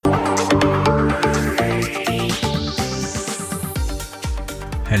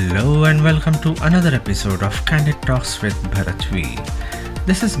and welcome to another episode of Candid Talks with Bharat V.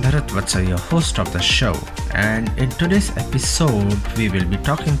 This is Bharat Vatsa, your host of the show, and in today's episode, we will be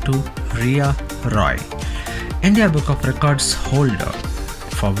talking to Riya Roy, India Book of Records holder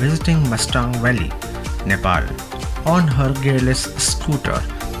for visiting Mustang Valley, Nepal, on her gearless scooter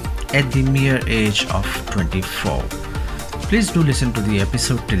at the mere age of 24. Please do listen to the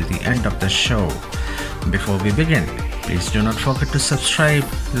episode till the end of the show. Before we begin, please do not forget to subscribe,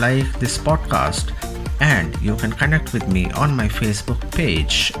 like this podcast, and you can connect with me on my Facebook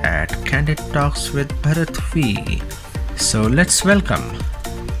page at Candid Talks with Bharat V. So let's welcome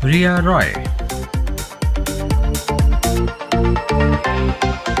Riya Roy.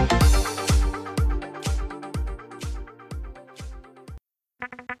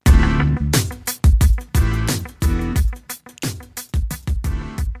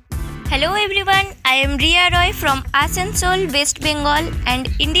 Hello everyone, I am Riya Roy from Asansol, West Bengal and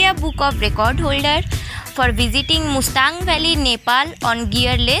India Book of Record holder for visiting Mustang Valley, Nepal on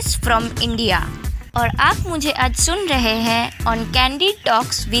gearless from India. और आप मुझे आज सुन रहे हैं on Candid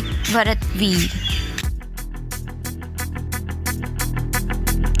Talks with Bharat V.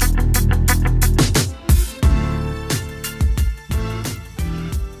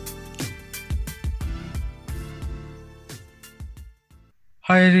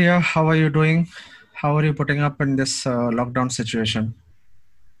 Hi Riya, how are you doing? How are you putting up in this lockdown situation?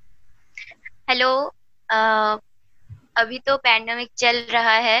 Hello अभी तो pandemic चल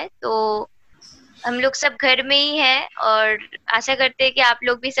रहा है तो हम लोग सब घर में ही हैं और आशा करते हैं कि आप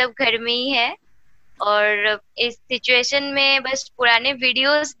लोग भी सब घर में ही हैं और इस सिचुएशन में बस पुराने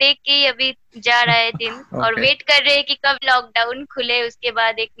वीडियोस देख के ही अभी जा रहा है दिन और वेट कर रहे हैं कि कब लॉकडाउन खुले उसके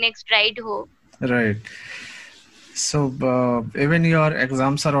बाद एक नेक्स्ट राइड हो. Right. So even your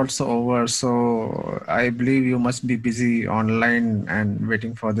exams are also over, so I believe you must be busy online and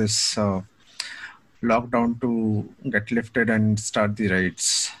waiting for this lockdown to get lifted and start the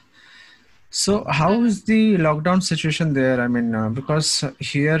rides. So how is the lockdown situation there? I mean, because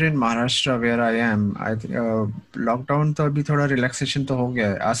here in Maharashtra where I am, I think lockdown तो अभी थोड़ा relaxation तो हो गया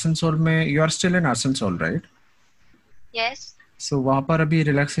है. आसनसोल में you are still in Asansol, right? Yes. So वहाँ पर अभी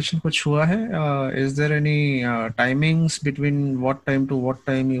relaxation कुछ हुआ है? Is there any timings between what time to what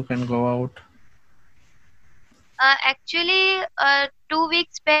time you can go out? Actually 2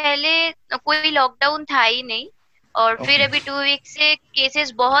 weeks पहले कोई लॉकडाउन था ही नहीं और फिर अभी 2 वीक से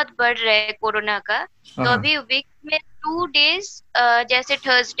केसेस बहुत बढ़ रहे हैं कोरोना का. तो अभी वीक में 2 डेज जैसे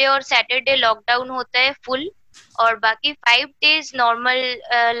थर्सडे और सैटरडे लॉकडाउन होता है फुल और बाकी 5 डेज नॉर्मल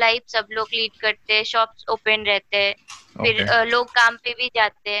लाइफ सब लोग लीड करते हैं. शॉप्स ओपन रहते हैं फिर लोग काम पे भी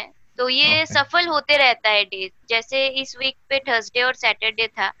जाते हैं तो ये सफल होते रहता है डेज. जैसे इस वीक पे थर्सडे और सैटरडे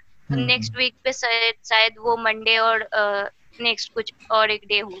था नेक्स्ट वीक पे शायद वो मंडे और नेक्स्ट कुछ और एक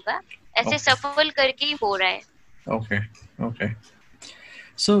डे होगा. ऐसे सफल करके ही हो रहा है. Okay.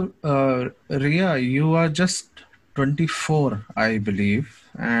 So Riya, you are just 24, I believe,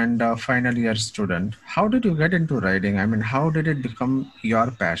 and a final year student. How did you get into riding? I mean, how did it become your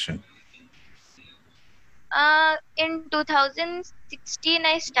passion? In 2016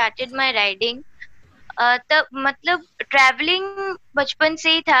 I started my riding. तब मतलब travelling बचपन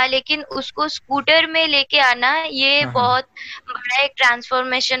से ही था लेकिन उसको scooter में लेके आना ये बहुत बड़ा एक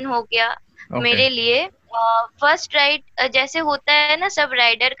ट्रांसफॉर्मेशन हो गया मेरे लिए. फर्स्ट राइड जैसे होता है ना सब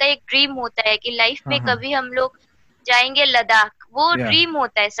राइडर का एक ड्रीम होता है कि लाइफ में कभी हम लोग जाएंगे लद्दाख. वो ड्रीम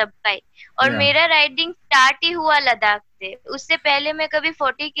होता है सबका ही और मेरा राइडिंग स्टार्ट ही हुआ लद्दाख से. उससे पहले मैं कभी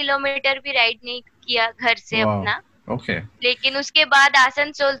 40 किलोमीटर भी राइड नहीं किया घर से अपना. लेकिन उसके बाद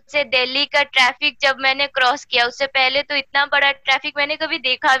आसनसोल से दिल्ली का ट्रैफिक जब मैंने क्रॉस किया उससे पहले तो इतना बड़ा ट्रैफिक मैंने कभी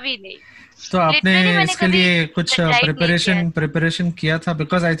देखा भी नहीं. तो आपने इसके लिए कुछ प्रिपरेशन किया था?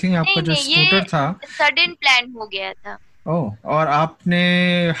 बिकॉज आई थिंक आपका जो स्कूटर था सडन प्लान हो गया था. और आपने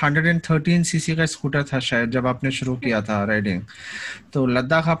 113 सीसी का स्कूटर था शायद जब आपने शुरू किया था राइडिंग. तो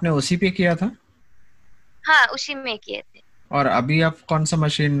लद्दाख आपने उसी पे किया था? हाँ उसी में किए थे. और अभी आप कौन सा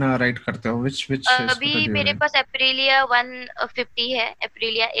मशीन राइड करते हो? विच अभी मेरे पास एप्रिलिया 150 है.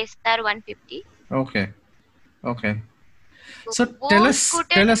 Aprilia star 150. Okay. So tell us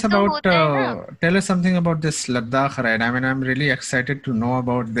something about this Ladakh ride. I mean, I'm really excited to know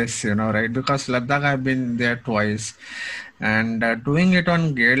about this, right? Because Ladakh, I've been there twice, and doing it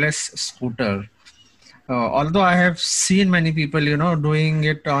on gearless scooter. Although I have seen many people, doing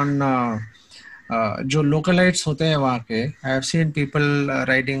it on जो localites होते हैं वहाँ के. I have seen people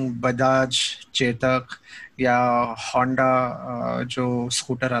riding Bajaj Chetak या Honda जो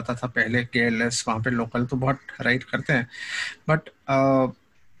scooter आता था पहले केयरलेस, वहाँ पे लोकल तो बहुत राइड करते हैं. But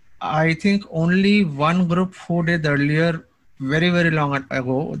I think only one group who did earlier very long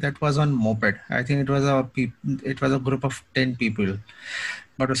ago, that was on moped. I think it was a group of 10 people.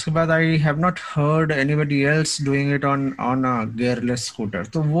 But उसके बाद I have not heard anybody else doing it on a gearless scooter.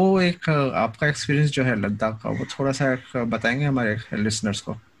 तो वो एक आपका experience जो है लद्दाख का, वो थोड़ा सा बताएंगे हमारे लिसनर्स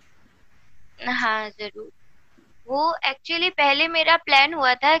को? हाँ जरूर। वो एक्चुअली पहले मेरा प्लान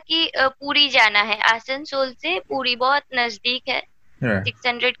हुआ था कि पुरी जाना है, आसनसोल से पुरी बहुत नजदीक है,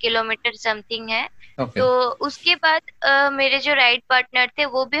 600 किलोमीटर समथिंग है। Okay. तो उसके बाद मेरे जो राइड पार्टनर थे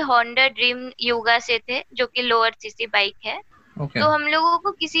वो भी होंडा ड्रीम योगा से थे, जो कि लोअर सीसी बाइक है। Okay. तो हम लोगों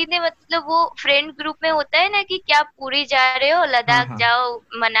को किसी ने, मतलब वो फ्रेंड ग्रुप में होता है ना कि क्या पुरी जा रहे हो, लद्दाख हाँ। जाओ,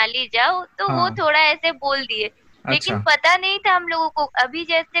 मनाली जाओ, तो वो हाँ। थोड़ा ऐसे बोल दिए। लेकिन अच्छा। पता नहीं था हम लोगों को। अभी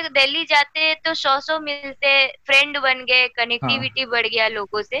जैसे दिल्ली जाते हैं तो 100 मिलते, फ्रेंड बन गए, हाँ। कनेक्टिविटी बढ़ गया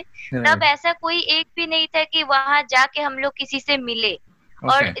लोगों से। तब Right. ऐसा कोई एक भी नहीं था कि वहां जाके हम लोग किसी से मिले।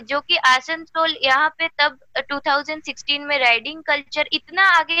 और Okay. जो कि आसनसोल यहाँ पे तब 2016 में राइडिंग कल्चर इतना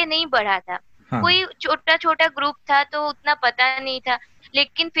आगे नहीं बढ़ा था। हाँ। कोई छोटा छोटा ग्रुप था तो उतना पता नहीं था।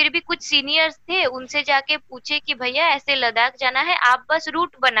 लेकिन फिर भी कुछ सीनियर्स थे, उनसे जाके पूछे कि भैया ऐसे लद्दाख जाना है, आप बस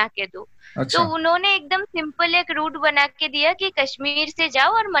रूट बना के दो। तो अच्छा। उन्होंने एकदम सिंपल एक रूट बना के दिया कि कश्मीर से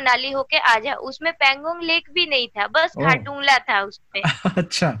जाओ और मनाली होके आ जाओ। उसमें पैंगोंग लेक भी नहीं था, बस ओह। खाटूंगला था उसमें।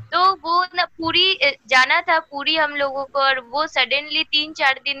 अच्छा। तो वो ना पूरी जाना था पूरी हम लोगों को, और वो सडनली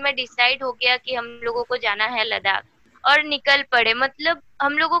 3-4 दिन में डिसाइड हो गया कि हम लोगों को जाना है लद्दाख। और निकल पड़े। मतलब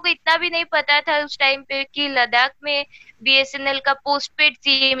हम लोगों को इतना भी नहीं पता था उस टाइम पे कि लद्दाख में बीएसएनएल का पोस्टपेड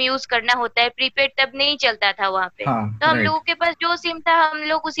सिम यूज करना होता है, प्रीपेड तब नहीं चलता था वहां पे। हाँ। तो हम राइट। लोगों के पास जो सिम था हम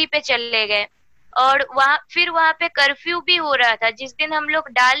लोग उसी पे चले गए। और वहां पे कर्फ्यू भी हो रहा था। जिस दिन हम लोग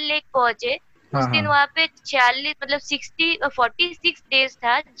डाल लेक पहुंचे, हाँ। उस दिन हाँ। वहां पे 46, मतलब 46 डेज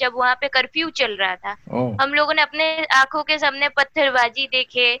था जब वहां पे कर्फ्यू चल रहा था। ओह। हम लोगों ने अपने आंखों के सामने पत्थरबाजी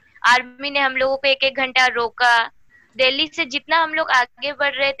देखे। आर्मी ने हम लोगों को 1-1 घंटा रोका। दिल्ली से जितना हम लोग आगे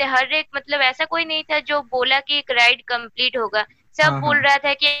बढ़ रहे थे, हर एक, मतलब ऐसा कोई नहीं था जो बोला कि एक राइड कंप्लीट होगा। सब हाँ। बोल हाँ। रहा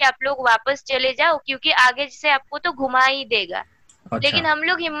था कि आप लोग वापस चले जाओ, क्योंकि आगे से आपको तो घुमा ही देगा। अच्छा। लेकिन हम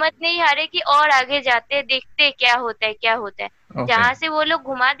लोग हिम्मत नहीं हारे कि और आगे जाते, देखते क्या होता है क्या होता है। ओके। जहां से वो लोग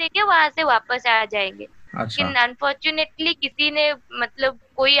घुमा देंगे वहां से वापस आ जाएंगे। अच्छा। लेकिन अनफॉर्चुनेटली किसी ने, मतलब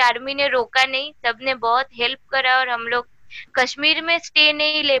कोई आर्मी ने रोका नहीं, सबने बहुत हेल्प करा और हम लोग कश्मीर में स्टे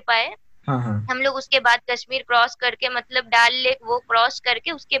नहीं ले पाए। हाँ। हाँ। हम लोग उसके बाद कश्मीर क्रॉस करके, मतलब डाल लेक वो क्रॉस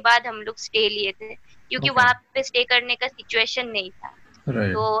करके उसके बाद हम लोग स्टे लिए थे, क्योंकि ओके। वहां पे स्टे करने का सिचुएशन नहीं था।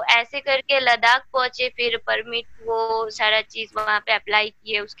 राइट। तो ऐसे करके लद्दाख पहुंचे, फिर परमिट वो सारा चीज वहां पे अप्लाई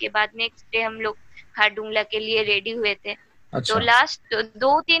किए। उसके बाद नेक्स्ट डे हम लोग खारडुंगला के लिए रेडी हुए थे। तो अच्छा। लास्ट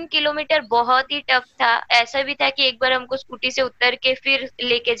 2-3 किलोमीटर बहुत ही टफ था। ऐसा भी था कि एक बार हमको स्कूटी से उतर के फिर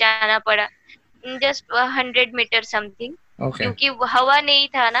लेके जाना पड़ा, जस्ट 100 मीटर समथिंग। ओके। क्योंकि हवा नहीं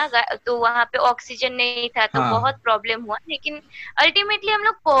था ना, तो वहां पे ऑक्सीजन नहीं था, तो हाँ। बहुत प्रॉब्लम हुआ। लेकिन अल्टीमेटली हम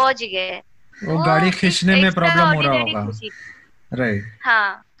लोग पहुंच गए। वो वो गाड़ी एक खींचने में एक्स्ट्रा प्रॉब्लम हो रहा ऑर्डिनरी होगा। खुशी थी। राइट।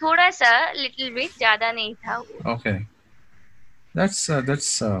 हाँ, थोड़ा सा, लिटिल बिट, ज्यादा नहीं था वो। Okay.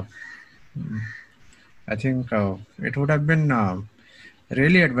 that's I think it would have been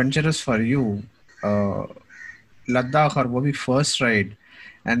really adventurous for you, uh, Ladakh, और वो भी first ride,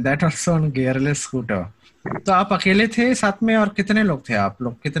 and that also on gearless scooter. तो आप अकेले थे साथ में, और कितने लोग थे? आप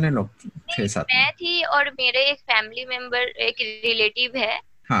लोग कितने लोग नहीं, थे साथ में? मैं थी और मेरे एक फैमिली मेंबर, एक रिलेटिव है,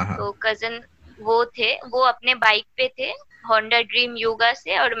 हाँ। हाँ। तो कजन, वो थे। वो अपने बाइक पे थे, होंडा ड्रीम योगा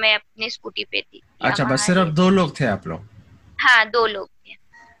से, और मैं अपनी स्कूटी पे थी, अच्छा, बस यामाहा सिर्फ है। 2 लोग थे आप लोग? हाँ, 2 लोग थे।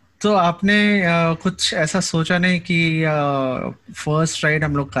 तो आपने कुछ ऐसा सोचा नहीं कि फर्स्ट राइड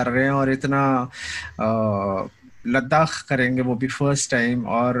हम लोग कर रहे हैं और इतना लद्दाख करेंगे, वो भी फर्स्ट टाइम,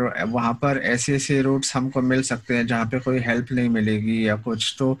 और वहाँ पर ऐसे ऐसे रूट्स हमको मिल सकते हैं जहाँ पे कोई हेल्प नहीं मिलेगी या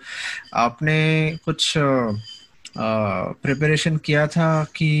कुछ? तो आपने कुछ प्रिपरेशन किया था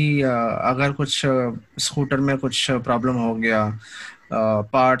कि अगर कुछ स्कूटर में कुछ प्रॉब्लम हो गया,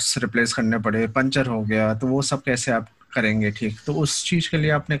 पार्ट्स रिप्लेस करने पड़े, पंचर हो गया, तो वो सब कैसे आप करेंगे ठीक? तो उस चीज के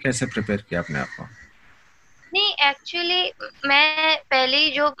लिए आपने कैसे प्रिपेयर किया अपने आप को? नहीं, एक्चुअली मैं पहले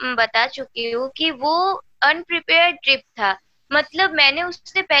ही जो बता चुकी हूँ कि वो अनप्रिपेयर्ड ट्रिप था। मतलब मैंने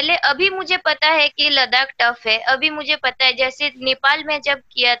उससे पहले, अभी मुझे पता है कि लद्दाख टफ है, अभी मुझे पता है। जैसे नेपाल में जब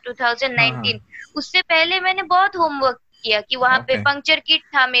किया हाँ। हाँ। 2019, उससे पहले मैंने बहुत होमवर्क किया कि वहां पे ओके। पंक्चर किट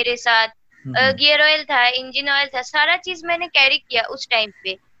था मेरे साथ, हम्म। गियर ऑयल था, इंजन ऑयल था, सारा चीज मैंने कैरी किया उस टाइम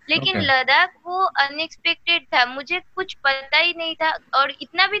पे। लेकिन ओके। लद्दाख वो अनएक्सपेक्टेड था, मुझे कुछ पता ही नहीं था, और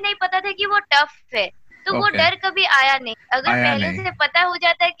इतना भी नहीं पता था कि वो टफ है। तो वो ओके। डर कभी आया नहीं। अगर आया पहले नहीं। से पता हो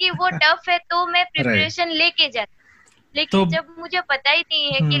जाता कि वो टफ है तो मैं राइट। प्रिपरेशन लेके जाती। तो लेकिन जब मुझे पता ही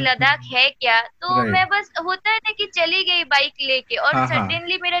नहीं है कि लद्दाख है क्या, तो राइट। मैं बस, होता है ना कि चली गई बाइक लेके, और हाँ। हाँ।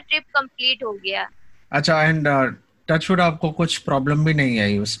 सडनली मेरा ट्रिप कंप्लीट हो गया। अच्छा, एंड टचवुड आपको कुछ प्रॉब्लम भी नहीं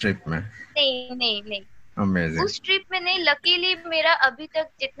आई उस ट्रिप में? नहीं नहीं नहीं, अमेजिंग। उस ट्रिप में नहीं। लकीली मेरा अभी तक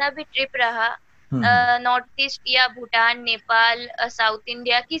जितना भी ट्रिप रहा, हम्म। नॉर्थ ईस्ट या भूटान, नेपाल, साउथ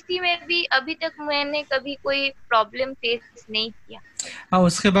इंडिया, किसी में भी अभी तक मैंने कभी कोई प्रॉब्लम फेस नहीं किया। हाँ,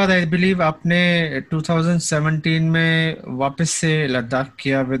 उसके बाद आई बिलीव आपने 2017 में वापस से लद्दाख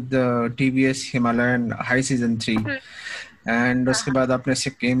किया with TVS Himalayan high season 3, hmm, and हाँ उसके हाँ बाद आपने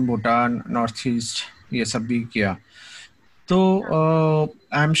सिक्किम, भूटान, नॉर्थ ईस्ट ये सब भी किया। तो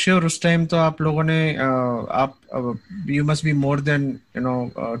हाँ। आई एम श्योर उस टाइम तो आप लोगों ने आप you must be more than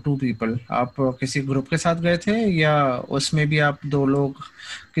 2 people. आप किसी ग्रुप के साथ गए थे या उसमें भी आप 2 लोग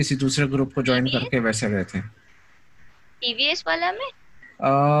किसी दूसरे ग्रुप को ज्वाइन टीवीएस, करके वैसे गए थे? टीवीएस वाला में।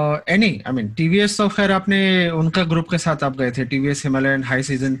 एनी आई मीन टीवीएस तो खैर आपने उनका ग्रुप के साथ आप गए थे, टीवीएस हिमालयन हाई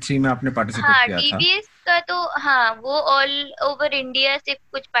सीजन 3 में आपने पार्टिसिपेट हाँ, किया था। टीवीएस का तो हाँ, वो ऑल ओवर इंडिया से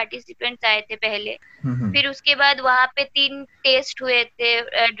कुछ पार्टिसिपेंट्स आए थे पहले। हम्म। फिर उसके बाद वहां पे 3 टेस्ट हुए थे,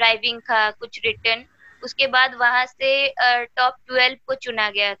 ड्राइविंग का, कुछ रिटर्न। उसके बाद वहां से टॉप 12 को चुना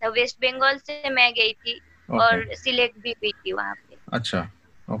गया था। वेस्ट बंगाल से मैं गई थी ओके। और सिलेक्ट भी हुई थी वहां पे। अच्छा।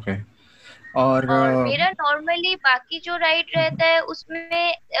 ओके। और और मेरा नॉर्मली बाकी जो राइड रहता है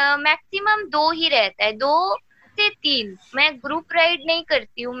उसमें मैक्सिमम 2 ही रहता है, 2 से 3। मैं ग्रुप राइड नहीं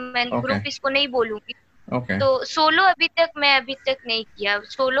करती हूँ, मैं ओके। ग्रुप इसको नहीं बोलूंगी। ओके। तो सोलो अभी तक नहीं किया।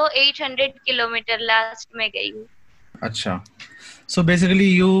 सोलो 800 किलोमीटर लास्ट में गई हूँ। अच्छा, so basically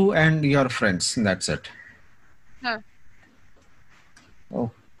you and your friends, that's it. हाँ।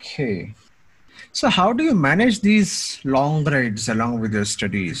 Okay, so how do you manage these long rides along with your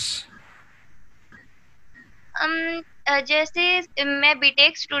studies? जैसे मैं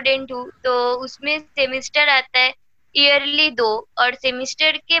बीटेक स्टूडेंट हूँ, तो उसमें सेमिस्टर आता है ईयरली 2, और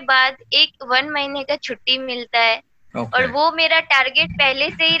सेमिस्टर के बाद एक 1 महीने का छुट्टी मिलता है। और Okay. वो मेरा टारगेट पहले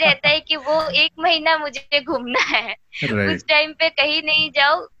से ही रहता है कि वो 1 महीना मुझे घूमना है। Right. उस टाइम पे कहीं नहीं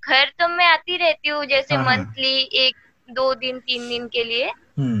जाओ। घर तो मैं आती रहती हूँ, जैसे हाँ हाँ। मंथली 1, 2 दिन 3 दिन के लिए।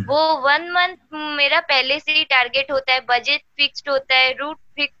 हम्म। वो 1 मंथ मेरा पहले से ही टारगेट होता है, बजट फिक्स्ड होता है, रूट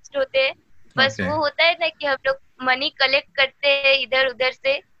फिक्स्ड होते हैं। बस Okay. वो होता है ना कि हम लोग मनी कलेक्ट करते हैं इधर उधर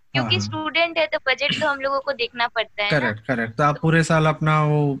से, हाँ क्योंकि हाँ। स्टूडेंट है तो बजट तो हम लोगों को देखना पड़ता है ना। करेक्ट करेक्ट, तो आप पूरे साल अपना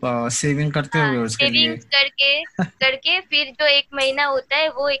वो सेविंग करते हाँ, हुए उसके लिए। सेविंग्स करके करके फिर जो 1 महीना होता है,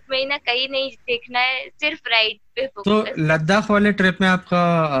 वो 1 महीना कहीं नहीं देखना है, सिर्फ राइड पे तो फोकस है। लद्दाख वाले ट्रिप में आपका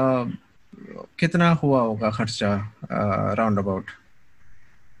कितना हुआ होगा खर्चा राउंड अबाउट?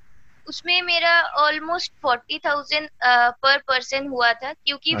 उसमें मेरा ऑलमोस्ट 40,000 पर पर्सन हुआ था,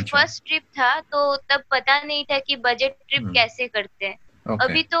 क्योंकि अच्छा। फर्स्ट ट्रिप था तो तब पता नहीं था कि बजट ट्रिप कैसे करते हैं। ओके।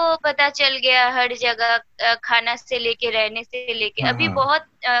 अभी तो पता चल गया, हर जगह खाना से लेके रहने से लेके, हाँ अभी हाँ। बहुत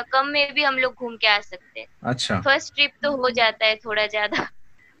कम में भी हम लोग घूम के आ सकते हैं। अच्छा। फर्स्ट ट्रिप तो हो जाता है थोड़ा ज्यादा।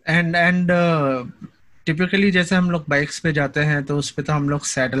 एंड टिपिकली जैसे हम लोग बाइक्स पे जाते हैं तो उस पे तो हम लोग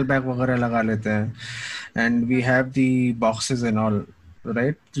सैडल बैग वगैरह लगा लेते हैं, and we have the boxes and all,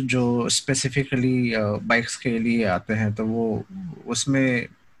 right, जो स्पेसिफिकली बाइक्स के लिए आते हैं, तो वो उसमें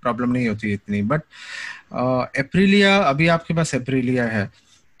प्रॉब्लम नहीं होती इतनी। बट एप्रिलिया, अभी आपके पास एप्रिलिया है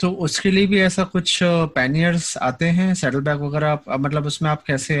तो उसके लिए भी ऐसा कुछ पैनियर्स आते हैं, सैडल बैग वगैरह मतलब उसमें आप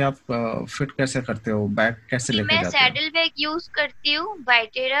कैसे आप फिट कैसे करते हो, बैग कैसे जी, लेके मैं जाते हो? सैडल बैग यूज करती हूँ,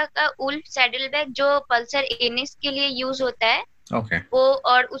 वाइटेरा का उल्फ सैडल बैग, जो पल्सर एनएस के लिए यूज होता है ओके। वो।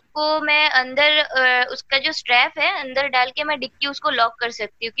 और उसको मैं अंदर उसका जो स्ट्रैप है अंदर डाल के मैं डिक्की उसको लॉक कर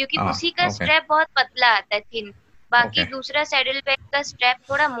सकती हूँ, क्योंकि हाँ। उसी का ओके। स्ट्रैप बहुत पतला आता है, थिन। बाकी ओके। दूसरा सैडल बैग का स्ट्रैप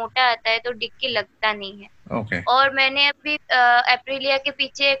थोड़ा मोटा आता है, तो डिक्की लगता नहीं है। ओके। और मैंने अभी एप्रिलिया के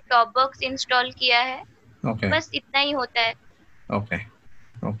पीछे एक टॉप बॉक्स इंस्टॉल किया है। ओके। बस इतना ही होता है। ओके।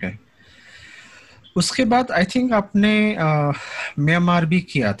 ओके। उसके बाद आई थिंक आपने म्यांमार भी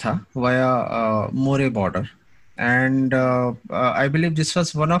किया था via more border, and I believe this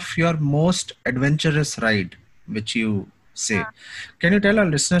was one of your most adventurous ride which you say. हाँ। Can you tell our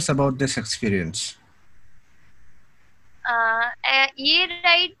listeners about this experience? ये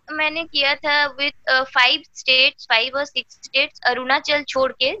राइड मैंने किया था विद 5 स्टेट्स, 5 और 6 स्टेट्स, अरुणाचल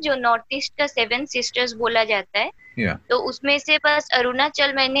छोड़ के, जो नॉर्थ ईस्ट का 7 सिस्टर्स बोला जाता है। Yeah. तो उसमें से बस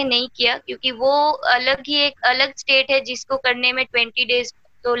अरुणाचल मैंने नहीं किया, क्योंकि वो अलग ही एक अलग स्टेट है, जिसको करने में 20 डेज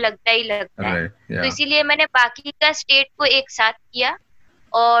तो लगता ही लगता है। Right. तो Yeah. इसीलिए मैंने बाकी का स्टेट को एक साथ किया।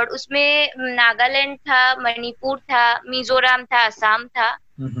 और उसमें नागालैंड था, मणिपुर था, मिजोरम था, असम था।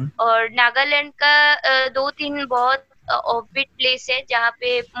 Mm-hmm. और नागालैंड का 2-3 बहुत ऑफबीट प्लेस है, जहाँ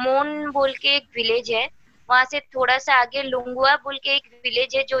पे मोन बोल के एक विलेज है। वहां से थोड़ा सा आगे लुंगुआ बोल के एक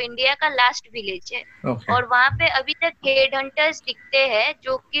विलेज है, जो इंडिया का लास्ट विलेज है। Okay. और वहां पे अभी तक हेड हंटर्स दिखते हैं,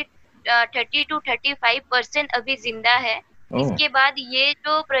 जो कि 30 to 35% अभी जिंदा है। ओह, इसके बाद ये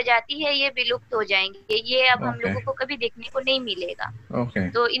जो प्रजाति है ये विलुप्त हो जाएंगे, ये अब हम ओके, लोगों को कभी देखने को नहीं मिलेगा। ओके,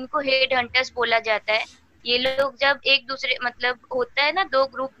 तो इनको हेड हंटर्स बोला जाता है। ये लोग जब एक दूसरे मतलब होता है ना, दो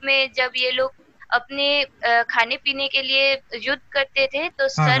ग्रुप में जब ये लोग अपने खाने पीने के लिए युद्ध करते थे तो हाँ,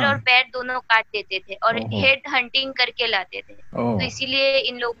 सर हाँ, और पैर दोनों काट देते थे और ओहो, हेड हंटिंग करके लाते थे, तो ओह, इसीलिए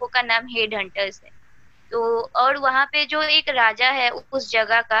इन लोगों का नाम हेड हंटर्स है। तो और वहां पे जो एक राजा है उस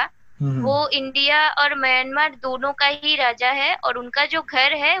जगह का, हम्म, वो इंडिया और म्यांमार दोनों का ही राजा है, और उनका जो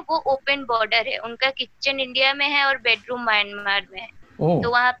घर है वो ओपन बॉर्डर है, उनका किचन इंडिया में है और बेडरूम म्यांमार में है। ओह, तो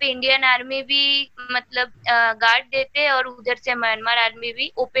वहां पे इंडियन आर्मी भी मतलब गार्ड देते हैं और उधर से म्यांमार आर्मी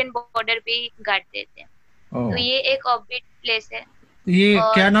भी ओपन बॉर्डर पे ही गार्ड देते हैं। तो ओह। ये एक ऑर्बिट प्लेस है। ये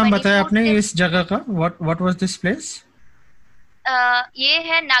क्या और नाम बताया मणिपुर आपने से इस जगह का? What was this place? ये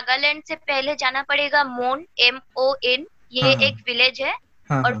है, नागालैंड से पहले जाना पड़ेगा मोन, MON, ये हाँ, हाँ, एक विलेज है।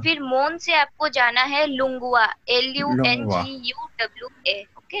 हाँ, और हाँ, फिर मोन से आपको जाना है लुंगुआ, लोंगवा। LUNGUWA।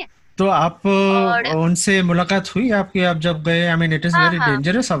 ओके। तो आप और उनसे मुलाकात हुई आपकी, आप जब गए? आई मीन इट इज हाँ वेरी हाँ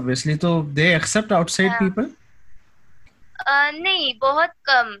डेंजरस ऑब्वियसली, तो दे एक्सेप्ट आउटसाइड हाँ। पीपल? नहीं, बहुत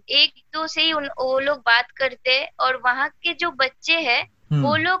कम, एक दो से ही वो लोग बात करते हैं। और वहाँ के जो बच्चे हैं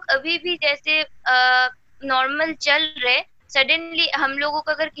वो हम्म, लोग अभी भी जैसे नॉर्मल चल रहे, सडनली हम लोगों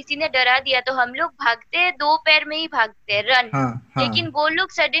को अगर किसी ने डरा दिया तो हम लोग भागते हैं, दो पैर में ही भागते हैं, रन। हाँ, हाँ, लेकिन वो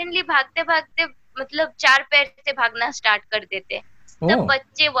लोग सडनली भागते भागते मतलब चार पैर से भागना स्टार्ट कर देते हैं, ओ, सब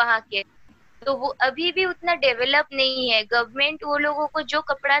बच्चे वहाँ के। तो वो अभी भी उतना डेवलप नहीं है, गवर्नमेंट वो लोगों को जो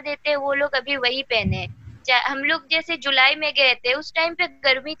कपड़ा देते हैं वो लोग अभी वही पहने हैं। हम लोग जैसे जुलाई में गए थे उस टाइम पे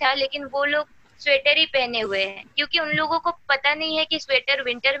गर्मी था, लेकिन वो लोग स्वेटर ही पहने हुए हैं, क्योंकि उन लोगों को पता नहीं है कि स्वेटर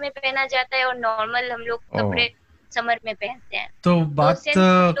विंटर में पहना जाता है और नॉर्मल हम लोग ओ। कपड़े समर में पहनते हैं। तो तो बात सेंस उन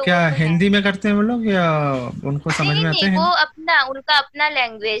क्या लोगों को है। हिंदी में करते हैं वो लोग, या उनको समझ नहीं में आते नहीं, हैं वो हिंदी? अपना उनका अपना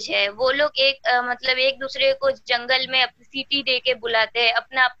लैंग्वेज है। वो लोग एक मतलब एक दूसरे को जंगल में अपनी सिटी दे के बुलाते हैं,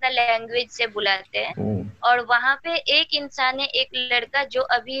 अपना अपना लैंग्वेज से बुलाते हैं। ओ, और वहां पे एक इंसान है, एक लड़का जो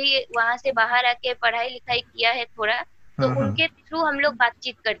अभी वहां से बाहर आके पढ़ाई लिखाई किया है थोड़ा, तो हाँ, हाँ, उनके थ्रू हम लोग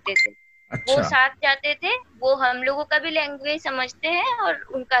बातचीत करते थे। वो अच्छा, साथ जाते थे, वो हम लोगों का भी लैंग्वेज समझते हैं और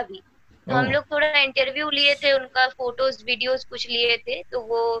उनका भी। तो ओ। हम लोग थोड़ा इंटरव्यू लिए थे, उनका फोटोज वीडियोस कुछ लिए थे, तो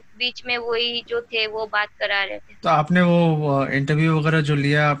वो बीच में वही जो थे वो बात करा रहे थे। तो आपने वो इंटरव्यू वगैरह जो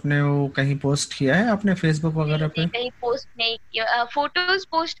लिया आपने, वो कहीं पोस्ट किया है आपने फेसबुक नहीं वगैरह नहीं, पे? कहीं पोस्ट नहीं किया, फोटोज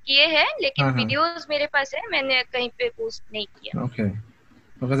पोस्ट किए हैं लेकिन हाँ, हाँ, वीडियोस मेरे पास है, मैंने कहीं पे पोस्ट नहीं किया। Okay.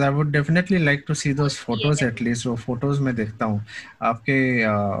 Because I would definitely like to C those post किए फोटोज, हैं। एटलीस्ट वो फोटोज मैं देखता हूँ आपके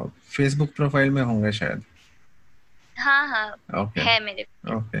फेसबुक प्रोफाइल में होंगे शायद। हाँ हाँ, ओके, है मेरे।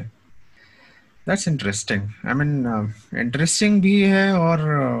 Okay, that's interesting. I mean interesting भी है और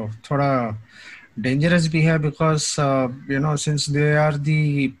थोड़ा dangerous भी है, because since they are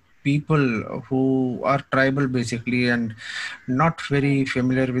the people who are tribal basically and not very hmm.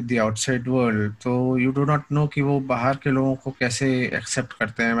 familiar with the outside world, तो you do not know कि वो बाहर के लोगों को कैसे accept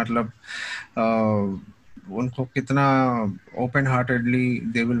करते हैं, मतलब उनको कितना open heartedly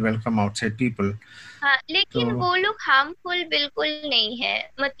they will welcome outside people। हाँ, तो लेकिन वो लोग हार्मफुल बिल्कुल नहीं है।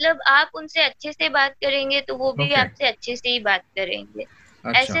 मतलब आप उनसे अच्छे से बात करेंगे तो वो भी ओके, आपसे अच्छे से ही बात करेंगे।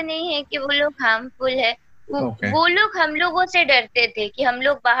 अच्छा, ऐसे नहीं है कि वो लोग हार्मफुल है। वो ओके, वो लोग हम लोगों से डरते थे कि हम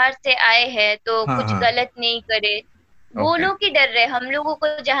लोग बाहर से आए हैं तो हाँ, कुछ हाँ, गलत नहीं करे। वो ओके। लोग ही डर रहे, हम लोगों को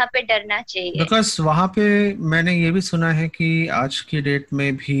जहाँ पे डरना चाहिए। बिकॉज वहाँ पे मैंने ये भी सुना है कि आज की डेट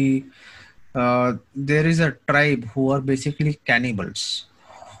में भी there is a tribe who are basically cannibals,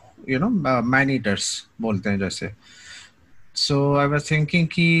 man eaters बोलते हैं जैसे। सो आई वाज थिंकिंग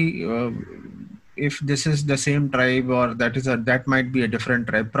कि if this is the same tribe, or that might be a different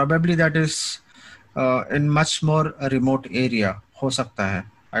tribe, probably that is in much more remote area, हो सकता है,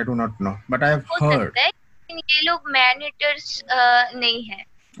 I do not know, but I have हो heard। सकता है, लेकिन ये लोग मैनीटर्स नहीं है।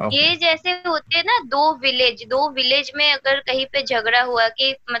 Okay, ये जैसे होते हैं ना, दो विलेज में अगर कहीं पे झगड़ा हुआ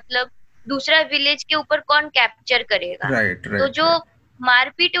कि मतलब दूसरा विलेज के ऊपर कौन कैप्चर करेगा, right, तो right, जो right,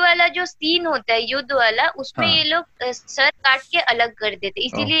 मारपीट वाला जो सीन होता है युद्ध वाला, उसमें हाँ, ये लोग सर काट के अलग कर देते,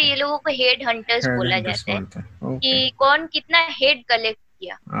 इसीलिए okay, ये लोगों को हेड हंटर्स head बोला hunters जाता है बोलते हैं, okay, कि कौन कितना हेड कलेक्ट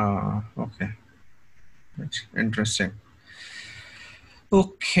किया। okay, that's interesting।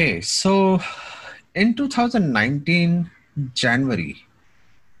 Okay, so in 2019 January,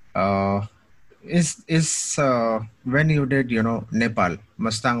 uh, is when you did, Nepal,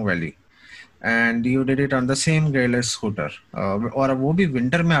 Mustang Valley, and you did it on the same Grayless scooter, और वो भी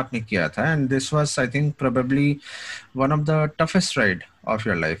winter में आपने किया था, and this was, I think, probably one of the toughest ride of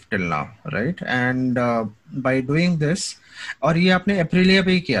your life till now, right? And by doing this, और ये आपने अप्रैलिया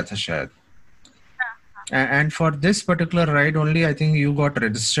पे ही किया था शायद? And for this particular ride only, I think you got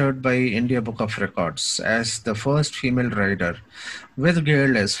registered by India Book of Records as the first female rider with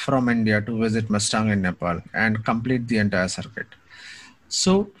gearless from India to visit Mustang in Nepal and complete the entire circuit.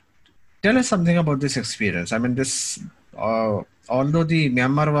 So tell us something about this experience. I mean, although the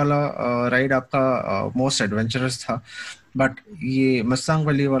Myanmar wala ride आपका most adventurous था, but ये Mustang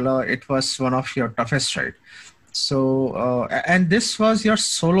Valley wala, it was one of your toughest ride. So and this was your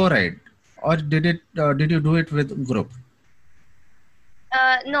solo ride, or did you do it with group?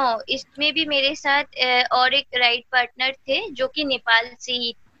 No, इसमें भी मेरे साथ और एक ride partner थे जो कि नेपाल से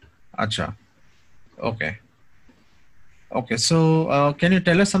ही। अच्छा, okay. Okay, so can you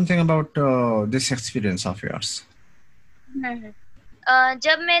tell us something about this experience of yours?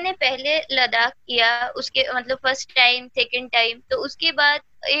 जब मैंने पहले लद्दाख किया, उसके मतलब फर्स्ट टाइम, सेकंड टाइम, तो उसके बाद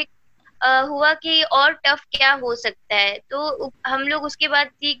एक हुआ कि और टफ क्या हो सकता है, तो हम लोग उसके बाद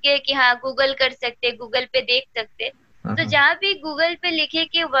सीख गए कि हाँ, गूगल कर सकते, गूगल पे देख सकते। तो जहाँ भी गूगल पे लिखे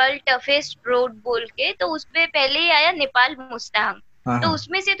कि वर्ल्ड टफेस्ट रोड बोल के, तो उसपे पहले ही आया नेपाल मुस्तांग। तो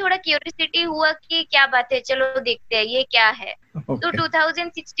उसमें से थोड़ा क्यूरियोसिटी हुआ कि क्या बात है, चलो देखते हैं ये क्या है। तो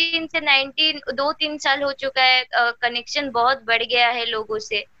 2016 से 19 2-3 साल हो चुका है, कनेक्शन बहुत बढ़ गया है लोगों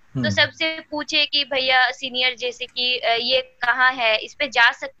से। तो सबसे पूछे कि भैया सीनियर जैसे कि ये कहाँ है, इस पे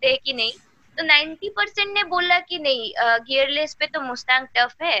जा सकते हैं कि नहीं। तो 90% ने बोला कि नहीं, गियरलेस पे तो मुस्तांग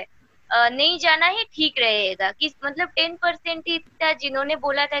टफ है, नहीं जाना ही ठीक रहेगा। कि मतलब 10% ही था जिन्होंने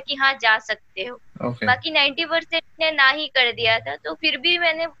बोला था कि हाँ, जा सकते हो। बाकी 90% ने ना ही कर दिया था। तो फिर भी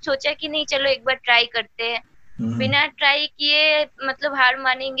मैंने सोचा कि नहीं, चलो एक बार ट्राई करते हैं। बिना ट्राई किए मतलब हार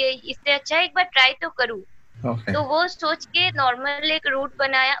मानेंगे, इससे अच्छा है एक बार ट्राई तो करूँ। तो वो सोच के नॉर्मल एक रूट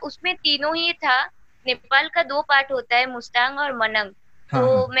बनाया, उसमें तीनों ही था। नेपाल का 2 पार्ट होता है, मुस्तांग और मनंग।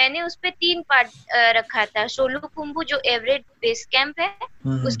 तो मैंने उसपे 3 पार्ट रखा था। सोलुखुम्बु जो एवरेस्ट बेस कैंप है,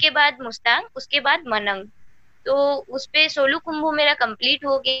 उसके बाद मुस्तांग, उसके बाद मनंग। तो उसपे सोलुखुम्बु मेरा कंप्लीट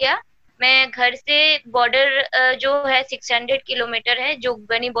हो गया। मैं घर से बॉर्डर जो है 600 किलोमीटर है,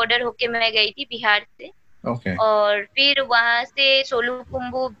 जोगबनी बॉर्डर होके मैं गई थी बिहार से। और फिर वहां से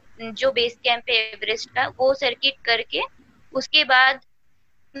सोलुखुम्बु जो बेस कैंप है एवरेस्ट का, वो सर्किट करके उसके बाद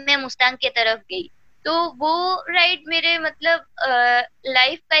मैं मुस्तांग की तरफ गई। तो वो राइड मेरे मतलब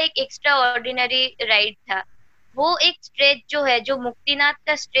लाइफ का एक एक्स्ट्रा ऑर्डिनरी राइड था। वो एक स्ट्रेच जो है, जो मुक्तिनाथ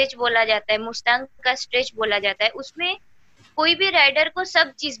का स्ट्रेच बोला जाता है, मुस्तांग का स्ट्रेच बोला जाता है, उसमें कोई भी राइडर को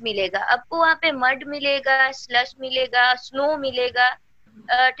सब चीज मिलेगा। आपको वहाँ पे मड मिलेगा, स्लश मिलेगा, स्नो मिलेगा।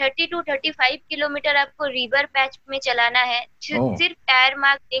 30 to 35 किलोमीटर आपको रिवर पैच में चलाना है। सिर्फ टायर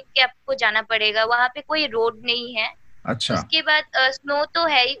मार्क देख के आपको जाना पड़ेगा, वहाँ पे कोई रोड नहीं है। अच्छा। उसके बाद स्नो तो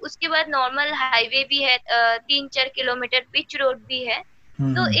है ही, उसके बाद नॉर्मल हाईवे भी है, 3-4 किलोमीटर पिच रोड भी है।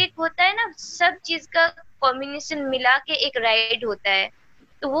 तो एक होता है ना, सब चीज का कॉम्बिनेशन मिला के एक राइड होता है।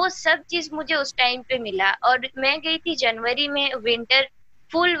 तो वो सब चीज मुझे उस टाइम पे मिला। और मैं गई थी जनवरी में, विंटर,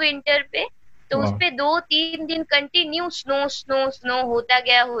 फुल विंटर पे। तो उस पे 2-3 दिन कंटिन्यू स्नो स्नो स्नो होता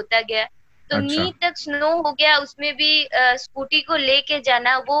गया। तो नी तक स्नो हो गया, उसमें भी स्कूटी को लेके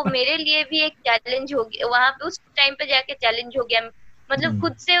जाना वो मेरे लिए भी एक चैलेंज हो गया। वहां पे उस टाइम पे जाके चैलेंज हो गया, मतलब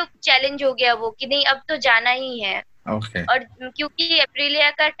खुद से चैलेंज हो गया वो कि नहीं, अब तो जाना ही है। और क्योंकि एप्रिलिया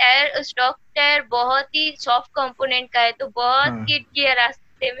का टायर, स्टॉक टायर बहुत ही सॉफ्ट कंपोनेंट का है, तो बहुत हिट किया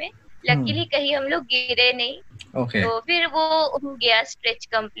रास्ते में। लकीली कहीं हम लोग गिरे नहीं। तो फिर वो हो गया स्ट्रेच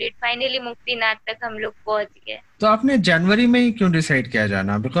कंप्लीट, फाइनली मुक्तिनाथ तक हम लोग पहुंच गए। तो आपने जनवरी में ही क्यों डिसाइड किया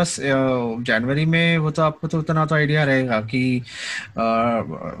जाना? बिकॉज जनवरी में वो तो आपको तो उतना तो आइडिया रहेगा कि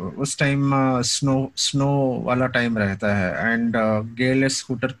उस टाइम स्नो स्नो वाला टाइम रहता है। एंड गेयरलेस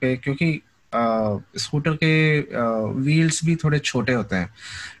स्कूटर पे, क्योंकि स्कूटर के व्हील्स भी थोड़े छोटे होते हैं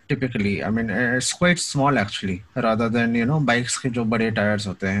typically. I mean, it's quite small actually, rather than bikes के जो बड़े टायर्स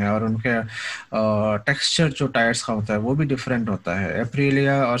होते हैं, और उनके टेक्सचर जो टायर्स का होता है वो भी डिफरेंट होता है।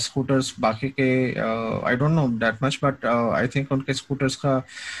 एप्रिलिया और स्कूटर्स बाकी के I don't know that much, but I think उनके स्कूटर्स का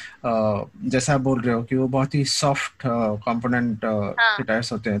जैसा आप बोल रहे हो कि वो बहुत ही सॉफ्ट कंपोनेंट के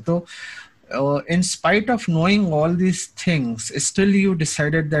टायर्स होते हैं। तो in spite of knowing all these things, still you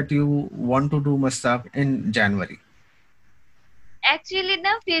decided that you want to do Mustang in January. Actually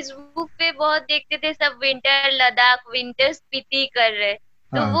ना फेसबुक पे बहुत देखते थे सब, विंटर लद्दाख, विंटर स्पीति कर रहे।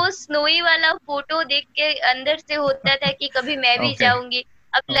 तो वो स्नोई वाला फोटो देख के अंदर से होता था कि कभी मैं भी जाऊंगी।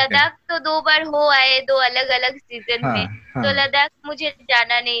 अब लद्दाख तो 2 बार हो आए, 2 अलग अलग सीजन में। तो लद्दाख मुझे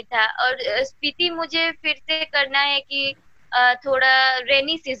जाना नहीं था। और स्पीति मुझे फिर से करना है कि थोड़ा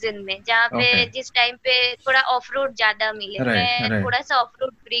रेनी सीजन में, जहाँ पे जिस टाइम पे थोड़ा ऑफ रोड ज्यादा मिले। मैं थोड़ा सा ऑफ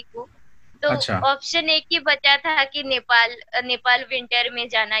रोड फ्रीक हूँ। तो ऑप्शन एक ही बचा था कि नेपाल विंटर में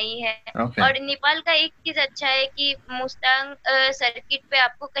जाना ही है। और नेपाल का एक चीज अच्छा है कि मुस्तांग सर्किट पे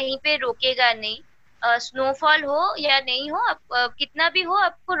आपको कहीं पे रोकेगा नहीं। स्नोफॉल हो या नहीं हो, आप कितना भी हो,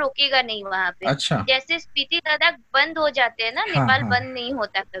 आपको रोकेगा नहीं वहां पे। अच्छा। जैसे स्पीति लद्दाख बंद हो जाते हैं ना, हाँ नेपाल हाँ। बंद नहीं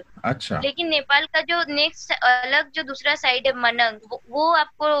होता कभी। अच्छा। लेकिन नेपाल का जो नेक्स्ट अलग जो दूसरा साइड है मनंग, वो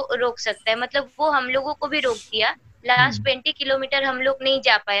आपको रोक सकता है। मतलब वो हम लोगों को भी रोक दिया। लास्ट हम्म। 20 किलोमीटर हम लोग नहीं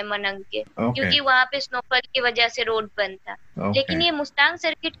जा पाए मनंग के, ओके। क्योंकि वहां पे स्नोफॉल की वजह से रोड बंद था। ओके। लेकिन ये मुस्तांग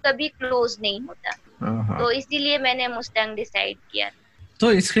सर्किट कभी क्लोज नहीं होता, हाँ हाँ। तो इसीलिए मैंने मुस्तांग डिसाइड किया।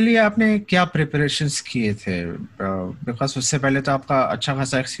 तो इसके लिए आपने क्या प्रिपरेशंस किए थे? बिकॉज उससे पहले तो आपका अच्छा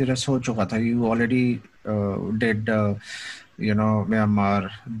खासा एक्सपीरियंस हो चुका था, यू ऑलरेडी डिड म्यांमार,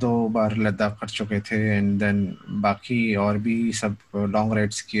 2 बार लद्दाख कर चुके थे, एंड देन बाकी और भी सब लॉन्ग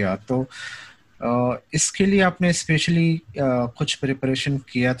राइड्स किया। तो इसके लिए आपने स्पेशली कुछ प्रिपरेशन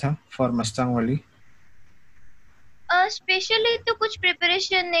किया था फॉर मस्तांग वाली? स्पेशली तो कुछ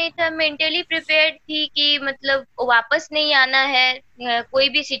प्रिपरेशन नहीं था, मेंटली प्रिपेयर्ड थी कि मतलब वापस नहीं आना है, कोई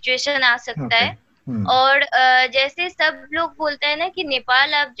भी सिचुएशन आ सकता ओके। है। और जैसे सब लोग बोलते हैं ना कि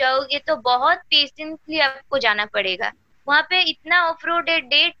नेपाल आप जाओगे तो बहुत पेशेंसली आपको जाना पड़ेगा। वहां पे इतना ऑफ रोड है,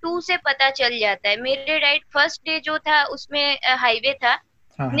 डे 2 से पता चल जाता है। मेरे राइड फर्स्ट डे जो था उसमें हाईवे था।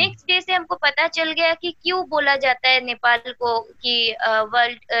 हाँ हाँ। नेक्स्ट डे से हमको पता चल गया कि क्यों बोला जाता है नेपाल को कि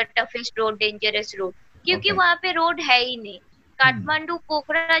world toughest road, dangerous road, क्योंकि ओके। वहां पे रोड है ही नहीं। काठमांडू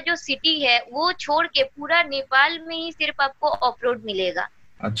पोखरा जो सिटी है वो छोड़ के पूरा नेपाल में ही सिर्फ आपको ऑफ रोड मिलेगा।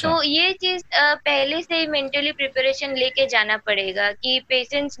 अच्छा। तो ये चीज पहले से ही मेंटली प्रिपरेशन लेके जाना पड़ेगा कि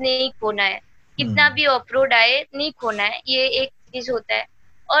पेशेंस नहीं खोना है, कितना हम्म। भी ऑफ रोड आए नहीं खोना है, ये एक चीज होता है।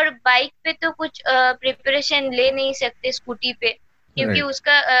 और बाइक पे तो कुछ प्रिपरेशन ले नहीं सकते स्कूटी पे, क्योंकि राइट।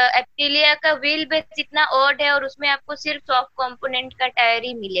 उसका एप्टिलिया का व्हील बेस इतना ऑड है और उसमें आपको सिर्फ सॉफ्ट कंपोनेंट का टायर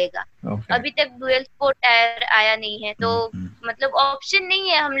ही मिलेगा। ओके। अभी तक डुअल स्पोर्ट टायर आया नहीं है, तो हम्म। मतलब ऑप्शन नहीं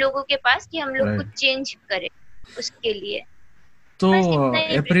है हम लोगों के पास कि हम लोग कुछ राइट। चेंज करें उसके लिए। तो बस इतना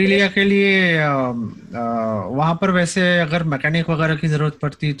ही एप्रिलिया प्रिपरेशन। के लिए वहाँ पर वैसे अगर मैकेनिक वगैरह की ज़रूरत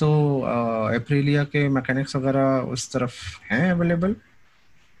पड़ती तो एप्रिलिया के मैकेनिक्स वगैरह उस तरफ हैं अवेलेबल?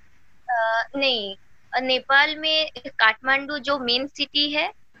 नहीं, नेपाल में काठमांडू जो मेन सिटी है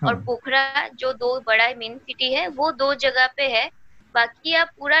और हाँ पोखरा जो दो बड़ा मेन सिटी है, वो दो जगह पे है। बाकी आप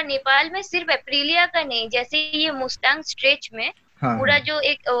पूरा नेपाल में सिर्फ एप्रिलिया का नहीं, जैसे ये मुस्तांग स्ट्रेच में हाँ पूरा हाँ। जो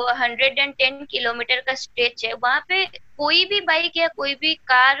एक 110 किलोमीटर का स्ट्रेच है, वहां पे कोई भी बाइक या कोई भी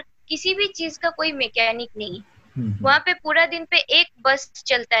कार, किसी भी चीज का कोई मैकेनिक नहीं है। हम्म। वहां पे पूरा दिन पे एक बस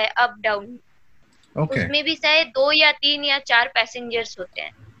चलता है अप डाउन, ओके। उसमें भी शायद 2 या 3 या 4 पैसेंजर्स होते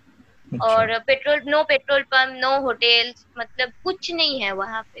हैं। अच्छा। और पेट्रोल पंप, नो होटल्स, मतलब कुछ नहीं है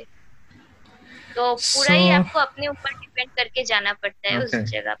वहां पे। तो पूरा सो ही आपको अपने ऊपर डिपेंड करके जाना पड़ता है उस ओके।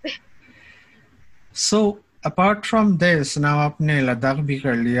 जगह पे। So apart from this, now आपने लद्दाख भी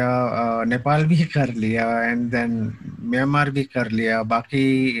कर लिया, नेपाल भी कर लिया, एंड देन म्यांमार भी कर लिया,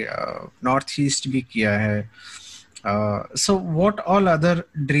 बाकी नॉर्थ ईस्ट भी किया है। So what all other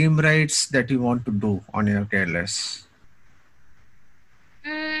dream rides that you want to do on your careless?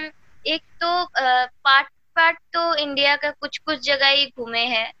 एक तो पार्ट पार्ट तो इंडिया का कुछ कुछ जगह ही घूमे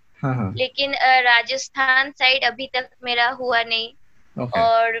हैं, हाँ हाँ। लेकिन राजस्थान साइड अभी तक मेरा हुआ नहीं। ओके।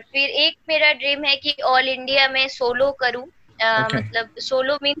 और फिर एक मेरा ड्रीम है कि ऑल इंडिया में सोलो करूं। ओके। मतलब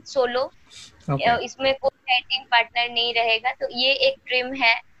सोलो मीन्स सोलो, ओके। इसमें कोई राइडिंग पार्टनर नहीं रहेगा, तो ये एक ड्रीम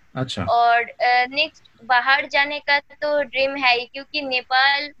है। अच्छा। और नेक्स्ट बाहर जाने का तो ड्रीम है ही, क्योंकि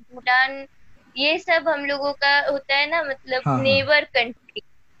नेपाल, भूटान, ये सब हम लोगों का होता है ना, मतलब हाँ हाँ। Neighbour country.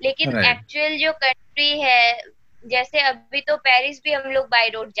 लेकिन राइट। एक्चुअल जो कंट्री है, जैसे अभी तो पेरिस भी हम लोग बाय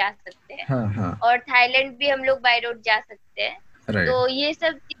रोड जा सकते हैं, हाँ हाँ। और थाईलैंड भी हम लोग बाय रोड जा सकते हैं। राइट। तो ये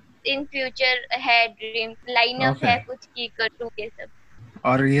सब इन फ्यूचर है, ड्रीम लाइनअप ओके। है कुछ की करूँ ये सब।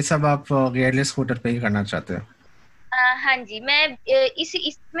 और ये सब आप गियरलेस स्कूटर पे ही करना चाहते हो? हाँ जी, मैं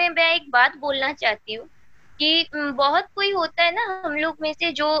इसमें मैं एक बात बोलना चाहती हूँ कि बहुत कोई होता है ना हम लोग में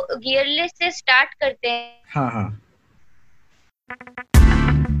से जो गियरलेस से स्टार्ट करते हैं। हाँ हाँ।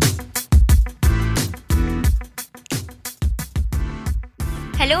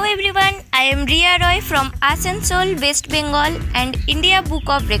 Hello everyone, I am Ria Roy from Asansol, West Bengal and India Book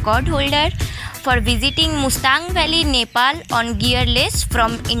of Record holder for visiting Mustang Valley, Nepal on gearless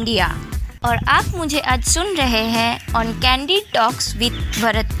from India. और आप मुझे आज सुन रहे हैं on candid talks with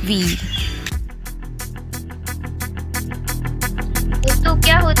Bharat Veer. तो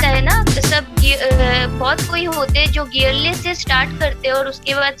क्या होता है ना, सब बहुत कोई होते हैं जो गियरलेस से स्टार्ट करते हैं और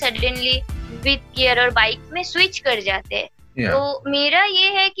उसके बाद सडनली विद गियर और बाइक में स्विच कर जाते हैं। तो मेरा ये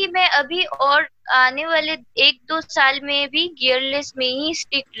है कि मैं अभी और आने वाले 1-2 साल में भी गियरलेस में ही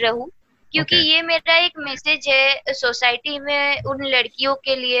स्टिक रहूं, क्योंकि ये मेरा एक मैसेज है सोसाइटी में उन लड़कियों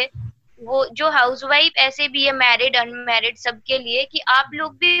के लिए, वो जो हाउसवाइफ ऐसे भी है, मैरिड अनमैरिड सबके लिए, कि आप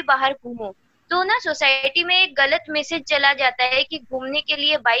लोग भी बाहर घूमो। तो ना सोसाइटी में एक गलत मैसेज चला जाता है कि घूमने के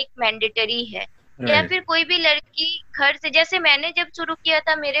लिए बाइक मैंडेटरी है, या राइट। फिर कोई भी लड़की घर से, जैसे मैंने जब शुरू किया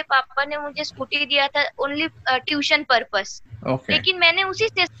था मेरे पापा ने मुझे स्कूटी दिया था ओनली ट्यूशन पर्पस, ओके। लेकिन मैंने उसी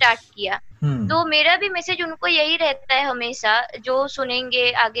से स्टार्ट किया। हम्म। तो मेरा भी मैसेज उनको यही रहता है हमेशा, जो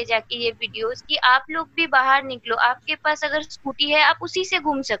सुनेंगे आगे जाके ये वीडियोस, कि आप लोग भी बाहर निकलो, आपके पास अगर स्कूटी है आप उसी से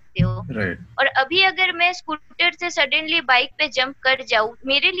घूम सकते हो। राइट। और अभी अगर मैं स्कूटर से सडनली बाइक पे जंप कर जाऊं,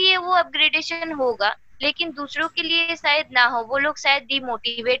 मेरे लिए वो अपग्रेडेशन होगा, लेकिन दूसरों के लिए शायद ना हो, वो लोग शायद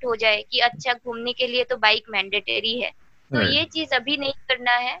डिमोटिवेट हो जाए कि अच्छा घूमने के लिए तो बाइक मैंडेटरी है। तो राइट। ये चीज अभी नहीं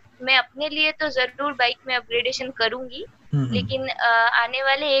करना है। मैं अपने लिए तो जरूर बाइक में अपग्रेडेशन करूंगी, हम्म। लेकिन आने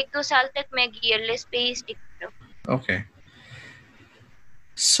वाले 1-2 साल तक मैं गियरलेस पे ही स्टिक करूँ। Okay.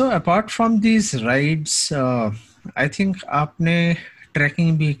 So apart from these rides, I think आपने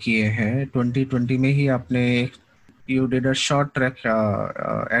ट्रैकिंग भी किए हैं। 2020 में ही आपने you did a short trek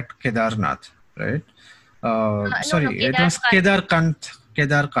at Kedarnath, right? No sorry, no, it was Kedarnath. Kedarkantha.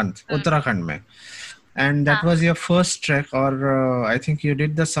 Kedarkantha hmm, Uttarakhand में, and that हाँ was your first trek, or I think you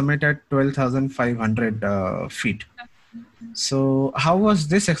did the summit at 12,500 feet. So how was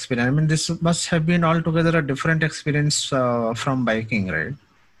this experience? I mean, this must have been altogether a different experience from biking, right?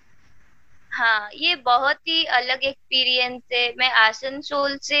 हाँ, ये बहुत ही अलग experience है। मैं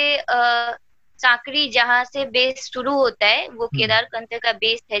आसनसोल से साकरी, जहाँ से base शुरू होता है, वो Hmm. केदारकंठ का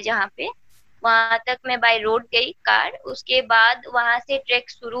बेस है जहाँ पे, वहां तक मैं बाय रोड गई कार, उसके बाद वहां से ट्रैक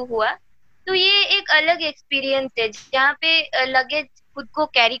शुरू हुआ। तो ये एक अलग एक्सपीरियंस है जहाँ पे लगेज खुद को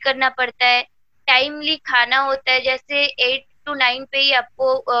कैरी करना पड़ता है, टाइमली खाना होता है, जैसे 8 to 9 पे ही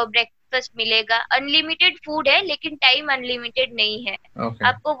आपको ब्रेकफास्ट मिलेगा, अनलिमिटेड फूड है लेकिन टाइम अनलिमिटेड नहीं है। Okay.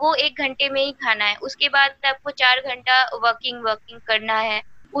 आपको वो 1 घंटे में ही खाना है, उसके बाद आपको 4 घंटा वर्किंग वर्किंग करना है।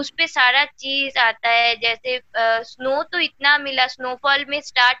 उस पे सारा चीज आता है, जैसे स्नो तो इतना मिला, स्नोफॉल में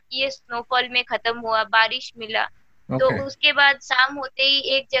स्टार्ट किए, स्नोफॉल में खत्म हुआ, बारिश मिला। तो Okay. उसके बाद शाम होते ही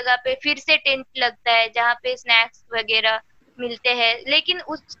एक जगह पे फिर से टेंट लगता है जहाँ पे स्नैक्स वगैरह मिलते हैं, लेकिन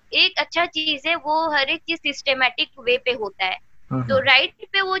उस एक अच्छा चीज है, वो हर एक चीज सिस्टेमेटिक वे पे होता है। तो Uh-huh. राइड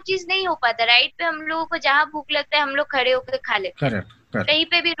पे वो चीज नहीं हो पाता। राइड पे हम लोगों को जहाँ भूख लगता है हम लोग खड़े होकर खा लेते हैं, Correct. Correct. कहीं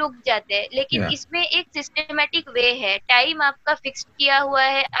पे भी रुक जाते हैं, लेकिन Yeah. इसमें एक सिस्टमेटिक वे है, टाइम आपका फिक्स किया हुआ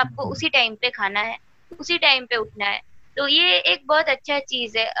है, आपको उसी टाइम पे खाना है, उसी टाइम पे उठना है। तो ये एक बहुत अच्छा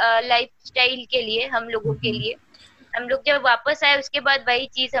चीज है लाइफ स्टाइल के लिए, हम लोगों के Mm-hmm. लिए। हम लोग जब वापस आए उसके बाद वही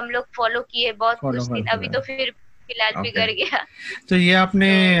चीज हम लोग फॉलो किए बहुत फॉलो कुछ दिन, करते अभी रहे। तो फिर फिलहाल ओके। बिगड़ गया। तो ये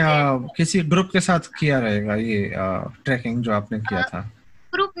आपने तो ऐसे किसी ग्रुप के साथ किया रहेगा, ये ट्रैकिंग जो आपने किया था?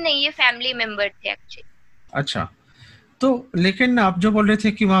 ग्रुप नहीं, ये फैमिली मेंबर थे एक्चुअली। अच्छा। तो लेकिन आप जो बोल रहे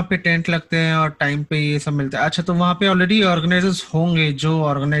थे कि वहाँ पे टेंट लगते हैं और टाइम पे ये सब मिलता है, अच्छा, तो वहाँ पे ऑलरेडी ऑर्गेनाइजर्स होंगे जो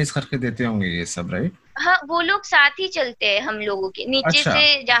ऑर्गेनाइज करके देते होंगे ये सब, राइट? हाँ, वो लोग साथ ही चलते हैं हम लोगों के नीचे अच्छा।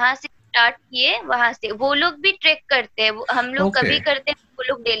 से, जहाँ से स्टार्ट किए वहां से वो लोग भी ट्रेक करते हैं। हम लोग ओके। कभी करते हैं, वो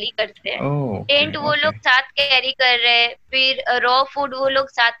लोग डेली करते हैं। ओके। टेंट वो ओके। लोग साथ कैरी कर रहे हैं, फिर रॉ फूड वो लोग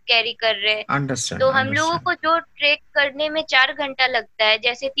साथ कैरी कर रहे हैं। तो अंडरस्टैंड। हम लोगों अंडरस्टैंड। को जो ट्रेक करने में 4 घंटा लगता है,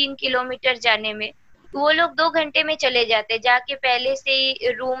 जैसे 3 किलोमीटर जाने में, वो लोग 2 घंटे में चले जाते हैं, जाके पहले से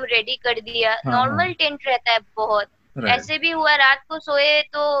ही रूम रेडी कर दिया, हाँ हाँ। नॉर्मल टेंट रहता है बहुत। राइट। ऐसे भी हुआ, रात को सोए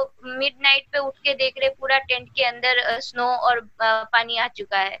तो मिडनाइट पे उठ के देख रहे पूरा टेंट के अंदर स्नो और पानी आ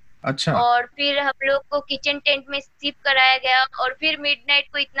चुका है। अच्छा। और फिर हम लोग को किचन टेंट में शिफ्ट कराया गया, और फिर मिडनाइट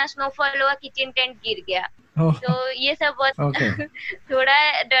को इतना स्नोफॉल हुआ किचन टेंट गिर गया। ओह। तो ये सब बहुत ओके।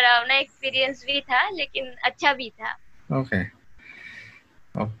 थोड़ा डरावना एक्सपीरियंस भी था, लेकिन अच्छा भी था। ओके।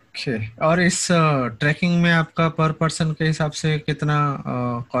 ओके। और इस ट्रैकिंग में आपका पर पर्सन के हिसाब से कितना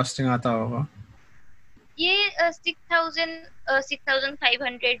कॉस्टिंग आता होगा? ये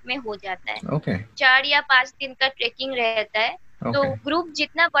 6,500 में हो जाता है। ओके। 4 या 5 दिन का ट्रेकिंग रहता है। तो ओके। ग्रुप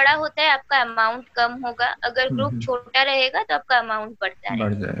जितना बड़ा होता है आपका अमाउंट कम होगा, अगर ग्रुप छोटा रहेगा तो आपका अमाउंट बढ़ता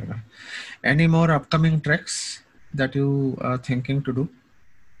बढ़ रहेगा। जाएगा। Any more upcoming treks that you are thinking to do?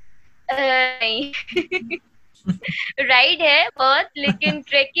 नहीं। राइड है बहुत, लेकिन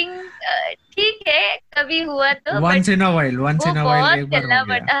ट्रेकिंग ठीक है, कभी हुआ तो, but Once in a while, once वो in a while बहुत एक बार हो चलना गया।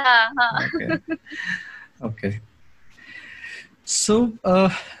 पड़ता। हाँ Okay. हाँ। Okay. So,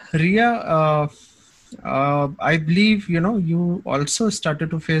 Ria, I believe, you also started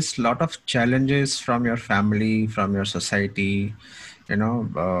to face a lot of challenges from your family, from your society,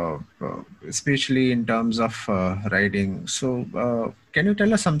 especially in terms of riding. So, can you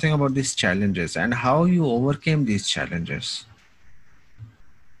tell us something about these challenges and how you overcame these challenges?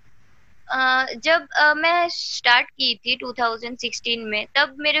 जब मैं start की थी 2016 में,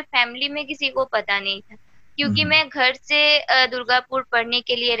 तब मेरे family में किसी को पता नहीं था, क्योंकि मैं घर से दुर्गापुर पढ़ने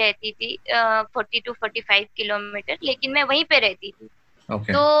के लिए रहती थी, 40 to 45 किलोमीटर, लेकिन मैं वहीं पे रहती थी।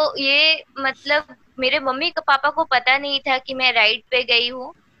 ओके। तो ये मतलब मेरे मम्मी का पापा को पता नहीं था कि मैं राइड पे गई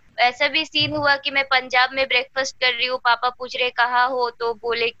हूँ। ऐसा भी सीन हुआ कि मैं पंजाब में ब्रेकफास्ट कर रही हूँ, पापा पूछ रहे कहाँ हो, तो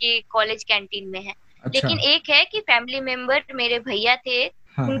बोले कि कॉलेज कैंटीन में है। अच्छा। लेकिन एक है कि फैमिली मेंबर मेरे भैया थे, हाँ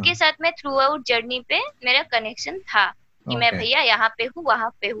हाँ। उनके साथ मैं थ्रू आउट जर्नी पे मेरा कनेक्शन था कि मैं ओके। भैया यहाँ पे हूँ, वहां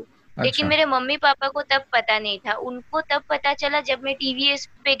पे हूँ। लेकिन अच्छा मेरे मम्मी पापा को तब पता नहीं था, उनको तब पता चला जब मैं टीवीएस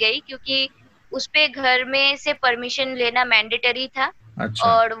पे गई, क्योंकि उस पे घर में से परमिशन लेना मैंडेटरी था अच्छा।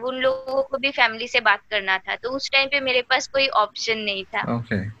 और उन लोगों को भी फैमिली से बात करना था, तो उस टाइम पे मेरे पास कोई ऑप्शन नहीं था।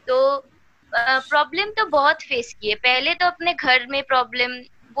 ओके। तो प्रॉब्लम तो बहुत फेस की है, पहले तो अपने घर में प्रॉब्लम,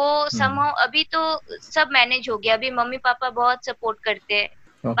 वो हम्म। समहाउ अभी तो सब मैनेज हो गया, अभी मम्मी पापा बहुत सपोर्ट करते हैं,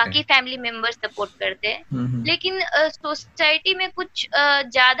 ओके। बाकी फैमिली मेंबर सपोर्ट करते हैं। हम्म। लेकिन सोसाइटी में कुछ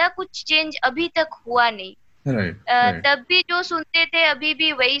ज्यादा कुछ चेंज अभी तक हुआ नहीं। Right right. तब भी जो सुनते थे अभी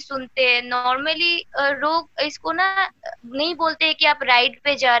भी वही सुनते हैं नॉर्मली। लोग इसको ना नहीं बोलते हैं कि आप राइड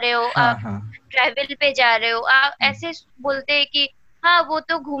पे जा रहे हो, हाँ आप हाँ। ट्रैवल पे जा रहे हो, आप ऐसे बोलते हैं कि हाँ वो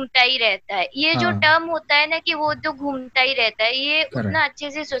तो घूमता ही रहता है। ये जो हाँ। टर्म होता है ना कि वो तो घूमता ही रहता है, ये करेक्ट। उतना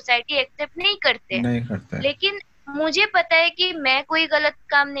अच्छे से सोसाइटी एक्सेप्ट नहीं करते। नहीं करते। लेकिन मुझे पता है कि मैं कोई गलत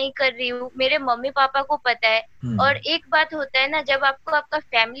काम नहीं कर रही हूँ, मेरे मम्मी पापा को पता है। हम्म। और एक बात होता है ना, जब आपको आपका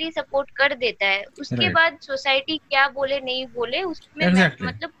फैमिली सपोर्ट कर देता है, उसके राइट। बाद सोसाइटी क्या बोले नहीं बोले उसमें एग्जैक्टली।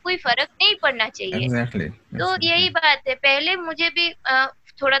 मतलब कोई फर्क नहीं पड़ना चाहिए। एग्जैक्टली तो एग्जैक्टली। यही बात है, पहले मुझे भी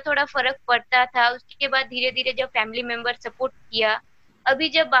थोड़ा थोड़ा फर्क पड़ता था, उसके बाद धीरे धीरे जब फैमिली मेंबर सपोर्ट किया, अभी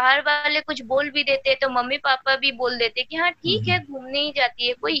जब बाहर वाले कुछ बोल भी देते तो मम्मी पापा भी बोल देते कि हाँ ठीक है, घूमने ही जाती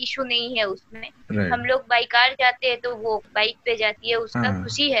है, कोई इशू नहीं है उसमें। हम राइट। लोग बाई कार जाते हैं तो वो बाइक पे जाती है, उसका हाँ।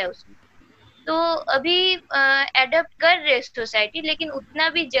 खुशी है उसमें। तो अभी एडप्ट कर रहे सोसाइटी, लेकिन उतना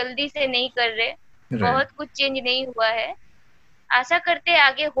भी जल्दी से नहीं कर रहे, राइट बहुत कुछ चेंज नहीं हुआ है। आशा करते हैं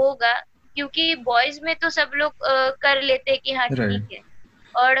आगे होगा, क्योंकि बॉयज में तो सब लोग कर लेते हैं कि हाँ ठीक राइट। है।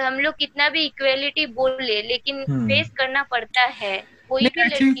 और हम लोग कितना भी इक्वेलिटी बोल ले, लेकिन हम्म। फेस करना पड़ता है, कोई नहीं, भी आई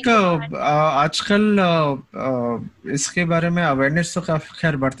लड़की थिंक हो बाहर। आजकल इसके बारे में अवेयरनेस तो काफी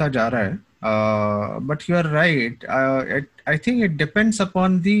खैर बढ़ता जा रहा है, but you are right. I think it depends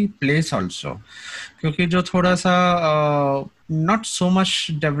upon the place also, क्योंकि जो थोड़ा सा not so much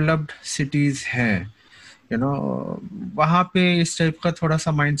developed cities हैं, यू नो, वहाँ पे इस टाइप का थोड़ा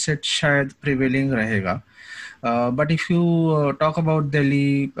सा माइंडसेट शायद प्रिवेलिंग रहेगा। But if you talk about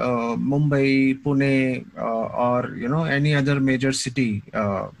Delhi, Mumbai, Pune, और you know any other major city,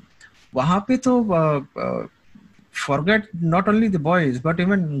 वहाँ पे तो forget not only the boys but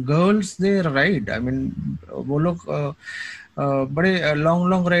even girls they ride. I mean वो लोग बड़े लॉन्ग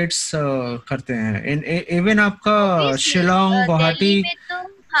लॉन्ग राइड्स करते हैं। इन इवन आपका ऑब्वियसली शिलोंग गुवाहाटी, दिल्ली में तो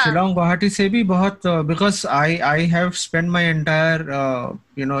हाँ। शिलोंग गुवाहाटी से भी बहुत, because I have spend my entire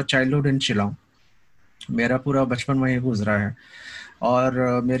you know childhood in Shillong. मेरा पूरा बचपन वहीं गुजरा है, और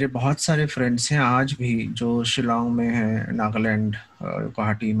मेरे बहुत सारे फ्रेंड्स हैं आज भी जो शिलोंग में हैं, नागालैंड,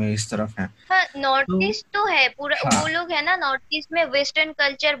 गुवाहाटी में इस तरफ हैं। हाँ, नॉर्थ तो ईस्ट तो है पूरा, हाँ। वो लोग है ना, नॉर्थ ईस्ट में वेस्टर्न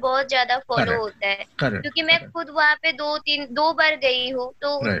कल्चर बहुत ज्यादा फॉलो करेक्ट होता है। करेक्ट क्योंकि मैं करेक्ट। खुद वहां पे दो बार गई हूँ,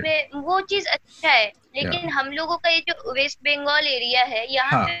 तो राइट। उसमें वो चीज अच्छा है। या। लेकिन हम लोगों का ये जो वेस्ट बंगाल एरिया है,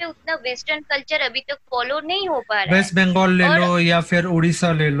 यहाँ हाँ। पे उतना वेस्टर्न कल्चर अभी तक फॉलो नहीं हो पा रहा है। वेस्ट बंगाल ले लो और या फिर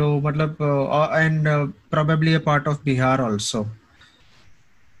उड़ीसा ले लो, मतलब and probably a part of Bihar also,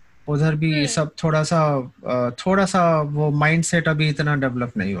 उधर भी हम्म। सब थोड़ा सा वो माइंडसेट अभी इतना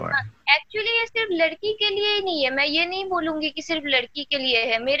डेवलप नहीं हुआ हाँ, है। एक्चुअली ये सिर्फ लड़की के लिए ही नहीं है, मैं ये नहीं बोलूंगी कि सिर्फ लड़की के लिए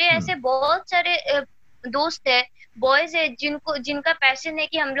है। मेरे हम्म। ऐसे बहुत सारे दोस्त है, बॉयज है, जिनका पैशन है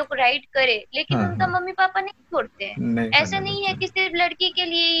कि हम लोग राइड करें, लेकिन हाँ उनका हाँ। मम्मी पापा नहीं छोड़ते हैं। नहीं ऐसा करने नहीं है देते। कि सिर्फ लड़की के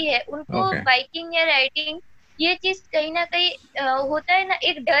लिए ही है, उनको ओके। बाइकिंग या राइडिंग, ये चीज कहीं ना कहीं होता है ना,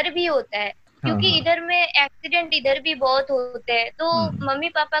 एक डर भी होता है। हाँ क्योंकि हाँ। इधर में एक्सीडेंट इधर भी बहुत होते हैं, तो हम्म। मम्मी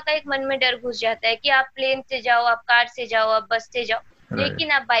पापा का एक मन में डर घुस जाता है कि आप प्लेन से जाओ, आप कार से जाओ, आप बस से जाओ, राइट।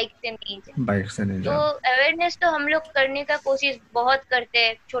 लेकिन आप बाइक से नहीं जाओ। बाइक से नहीं तो जाओ। अवेयरनेस तो हम लोग करने का कोशिश बहुत करते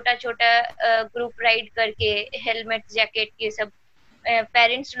हैं, छोटा छोटा ग्रुप राइड करके, हेलमेट जैकेट ये सब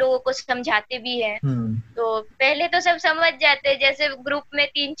पेरेंट्स लोगों को समझाते भी हैं। हम्म। तो पहले तो सब समझ जाते हैं, जैसे ग्रुप में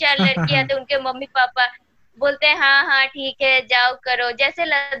 3-4 लड़कियां तो उनके मम्मी पापा बोलते हैं हाँ हाँ ठीक है जाओ करो। जैसे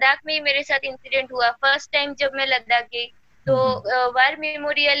लद्दाख में ही मेरे साथ इंसिडेंट हुआ, फर्स्ट टाइम जब मैं लद्दाख गई, तो वार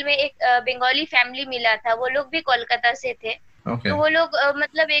मेमोरियल में एक बंगाली फैमिली मिला था, वो लोग भी कोलकाता से थे। ओके। तो वो लोग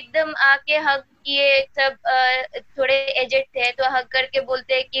मतलब एकदम आके हग किए, सब थोड़े एजेड थे तो हग करके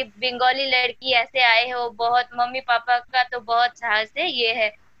बोलते हैं कि बंगाली लड़की ऐसे आए हो, बहुत मम्मी पापा का तो बहुत साहस है, ये है।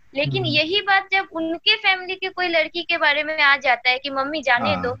 लेकिन यही बात जब उनके फैमिली के कोई लड़की के बारे में आ जाता है कि मम्मी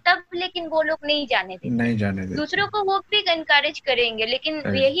जाने दो, हाँ, तब लेकिन वो लोग नहीं जाने देते। नहीं जाने देते। दूसरों को वो भी इनकरेज करेंगे, लेकिन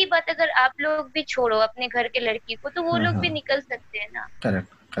राइट। यही बात अगर आप लोग भी छोड़ो अपने घर के लड़की को, तो वो हाँ लोग हाँ, भी निकल सकते हैं ना। करेक्ट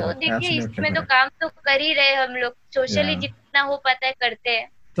तो करेक्ट, देखिए एब्सोल्युटली इसमें तो करेक्ट। काम तो कर ही रहे हम लोग, या, सोशली जितना हो पाता है करते हैं।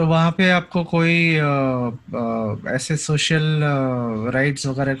 तो वहाँ पे आपको कोई ऐसे सोशल राइट्स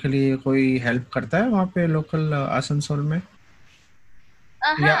वगैरह के लिए कोई हेल्प करता है वहाँ पे लोकल आसनसोल में,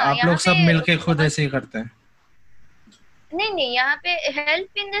 या हाँ, आप यहाँ लोग पे सब मिलके खुद बहुत, ऐसे ही करते हैं? नहीं नहीं, यहाँ पे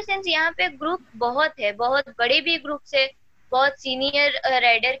हेल्प इन द सेंस यहाँ पे ग्रुप बहुत है, बहुत बड़े भी ग्रुप है, बहुत सीनियर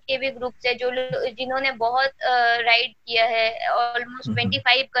राइडर के भी ग्रुप है, जिन्होंने बहुत राइड किया है, ऑलमोस्ट हम्म।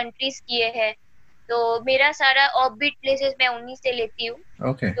 25 कंट्रीज किए हैं। तो मेरा सारा ऑफबीट प्लेसेस मैं उन्हीं से लेती हूँ।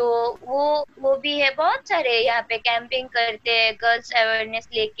 ओके। तो वो भी है, बहुत सारे यहाँ पे कैंपिंग करते हैं गर्ल्स अवेयरनेस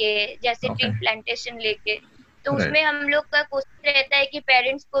लेके, जैसे ट्री ओके। प्लांटेशन लेके। तो राइट। उसमें हम लोग का कोशिश रहता है कि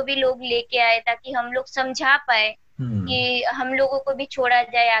पेरेंट्स को भी लोग लेके आए, ताकि हम लोग समझा पाए हम्म। कि हम लोगों को भी छोड़ा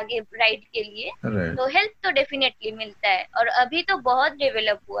जाए आगे राइड के लिए। राइट। तो हेल्प तो डेफिनेटली मिलता है, और अभी तो बहुत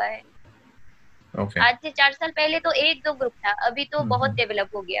डेवलप हुआ है। ओके। आज से 4 साल पहले तो एक दो ग्रुप था, अभी तो बहुत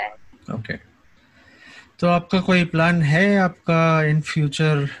डेवलप हो गया है। ओके। तो आपका कोई प्लान है आपका इन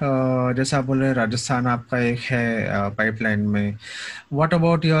फ्यूचर, जैसा आप बोल रहे हैं राजस्थान आपका एक है पाइपलाइन में, what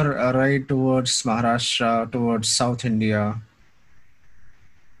about your ride towards Maharashtra, towards south India?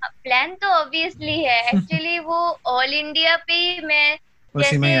 Plan तो ऑब्वियसली है, एक्चुअली वो ऑल इंडिया पे ही मैं,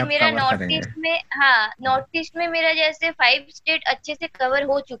 उसी में ही जैसे आप मेरा कवर नॉर्थ करेंगे? ईस्ट में, हाँ नॉर्थ ईस्ट में मेरा जैसे 5 स्टेट अच्छे से कवर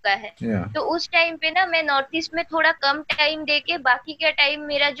हो चुका है। या। तो उस टाइम पे ना मैं नॉर्थ ईस्ट में थोड़ा कम टाइम देके बाकी का टाइम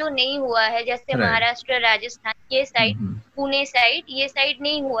मेरा जो नहीं हुआ है, जैसे राइट। महाराष्ट्र राजस्थान ये साइड, पुणे साइड ये साइड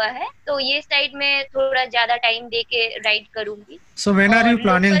नहीं हुआ है, तो ये साइड में थोड़ा ज्यादा टाइम देके राइड करूंगी। सो व्हेन आर यू और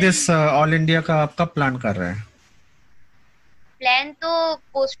planning local this all India का, आप कब प्लान कर रहे हैं? प्लान तो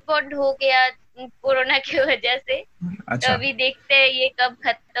पोस्टपोन्ड हो गया कोरोना की वजह से। तो अच्छा। अभी देखते हैं ये कब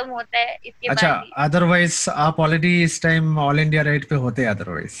खत्म होता है, इसके अच्छा, बाद ही। अदरवाइज आप ऑलरेडी इस टाइम ऑल इंडिया राइड पे होते,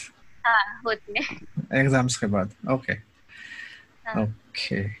 अदरवाइज हाँ होते हैं। एग्जाम्स के बाद? ओके। हाँ।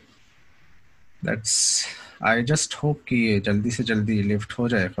 Okay, that's, I just hope कि ये जल्दी से जल्दी लिफ्ट हो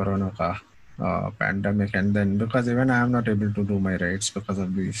जाए कोरोना का pandemic, and then because even I am not able to do my rides because of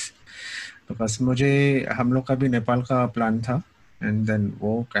this, because मुझे, हम लोग का भी नेपाल का प्लान था एंड देन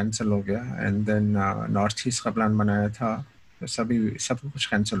वो कैंसिल हो गया, एंड देन नॉर्थ ईस्ट का प्लान बनाया था, सभी सब कुछ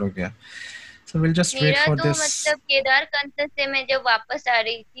कैंसिल हो गया। सो विल जस्ट वेट मेरा फॉर तो दिस। मतलब केदार कंसर से मैं जब वापस आ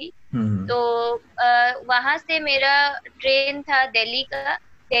रही थी, हम्म। तो वहां से मेरा ट्रेन था दिल्ली का।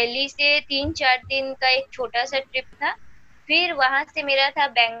 दिल्ली से 3-4 दिन का एक छोटा सा ट्रिप था। फिर वहां से मेरा था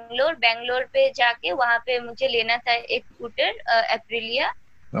बेंगलोर, बेंगलोर पे जाके वहां पे मुझे लेना था एक स्कूटर एप्रिलिया,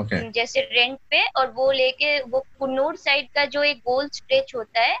 ओके। जैसे रेंट पे, और वो लेके वो कुन्नूर साइड का जो एक गोल स्ट्रेच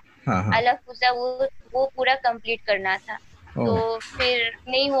होता है हाँ हाँ। अलापुजा, वो पूरा कंप्लीट करना था। तो ओह। फिर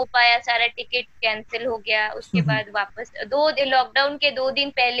नहीं हो पाया, सारा टिकट कैंसिल हो गया। उसके बाद वापस 2 दिन, लॉकडाउन के 2 दिन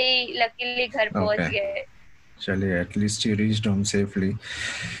पहले ही लकीली घर पहुंच ओके, गए। चलिए, at least you reached home safely.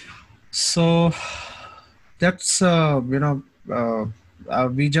 So that's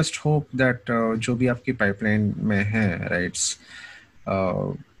we just hope that जो भी आपकी पाइपलाइन में है राइट्स,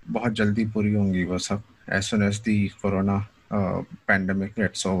 बहुत जल्दी पूरी होंगी वो सब, as soon as the corona pandemic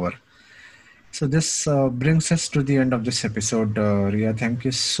gets over. So this brings us to the end of this episode. Ria, thank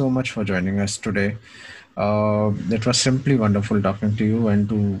you so much for joining us today. It was simply wonderful talking to you and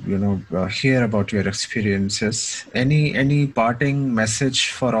to hear about your experiences. Any parting message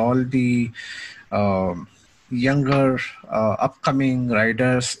for all the um younger upcoming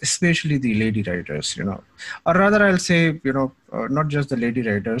riders, especially the lady riders, or rather I'll say not just the lady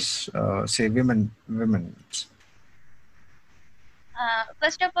riders, say women.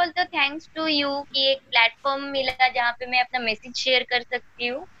 First of all तो thanks to you कि एक platform मिला जहाँ पे मैं अपना message share कर सकती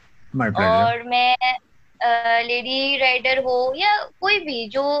हूँ। My pleasure. और मैं लेडी राइडर हो या कोई भी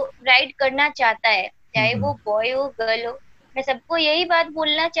जो राइड करना चाहता है, चाहे Mhm. वो बॉय हो गर्ल हो, मैं सबको यही बात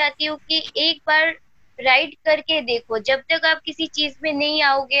बोलना चाहती हूँ कि एक बार राइड करके देखो। जब तक आप किसी चीज में नहीं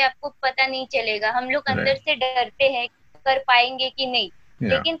आओगे आपको पता नहीं चलेगा। हम लोग अंदर Right. से डरते हैं कर पाएंगे कि नहीं,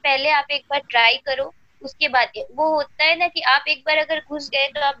 Yeah. लेकिन पहले आप एक बार ट्राई करो। उसके बाद वो होता है ना कि आप एक बार अगर घुस गए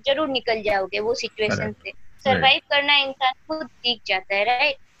तो आप जरूर निकल जाओगे वो सिचुएशन Correct. से। Right. सरवाइव करना इंसान खुद सीख जाता है,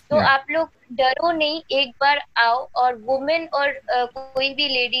 राइट? तो Yeah. आप लोग डरो नहीं, एक बार आओ। और वुमेन और कोई भी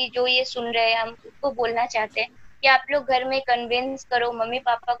लेडी जो ये सुन रहे हैं, हम उसको बोलना चाहते हैं कि आप लोग घर में कन्विंस करो, मम्मी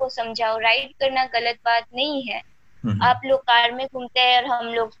पापा को समझाओ, राइड करना गलत बात नहीं है। Mhm. आप लोग कार में घूमते हैं और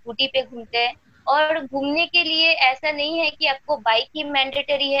हम लोग स्कूटी पे घूमते हैं, और घूमने के लिए ऐसा नहीं है कि आपको बाइक ही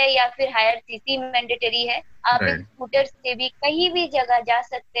मैंडेटरी है या फिर हायर सीसी मैंडेटरी है। आप एक राइट। स्कूटर से भी कहीं भी जगह जा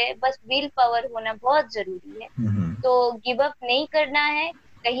सकते हैं, बस व्हील पावर होना बहुत जरूरी है। हम्म। तो गिव अप नहीं करना है।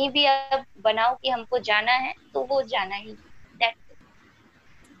 कहीं भी आप बनाओ कि हमको जाना है तो वो जाना ही। That's it.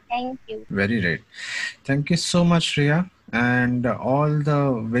 Thank you. Very right. Thank you so much, Riya, and all the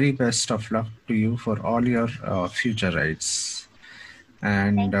very best of luck to you for all your future rides.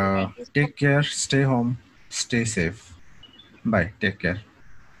 And thank you so take care, stay home, stay safe. Bye. Take care.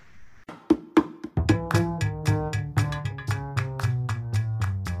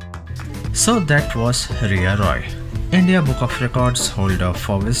 So that was Riya Roy, India Book of Records holder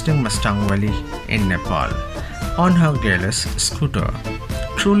for visiting Mustang Valley in Nepal on her gearless scooter,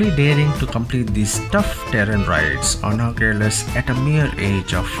 truly daring to complete these tough terrain rides on her gearless at a mere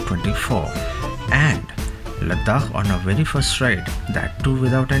age of 24, and Ladakh on her very first ride, that too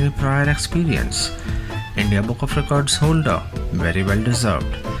without any prior experience. India Book of Records holder, very well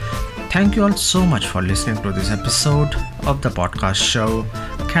deserved. Thank you all so much for listening to this episode of the podcast show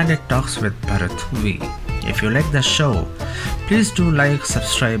Candid Talks with Bharat V. If you like the show, please do like,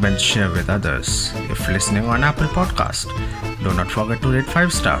 subscribe, and share with others. If listening on Apple Podcast, do not forget to rate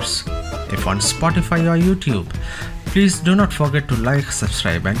 5 stars. If on Spotify or YouTube, please do not forget to like,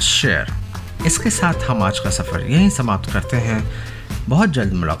 subscribe, and share. इसके साथ हम आज का सफ़र यहीं समाप्त करते हैं। बहुत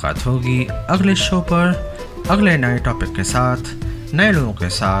जल्द मुलाकात होगी अगले शो पर, अगले नए टॉपिक के साथ, नए लोगों के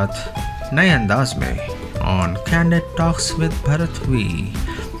साथ, नए अंदाज में on Candid Talks with Bharat V.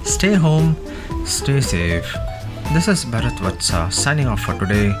 Stay home, stay safe. This is Bharat Vatsa signing off for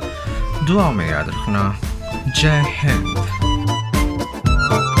today. दुआ में याद रखना। जय हिंद।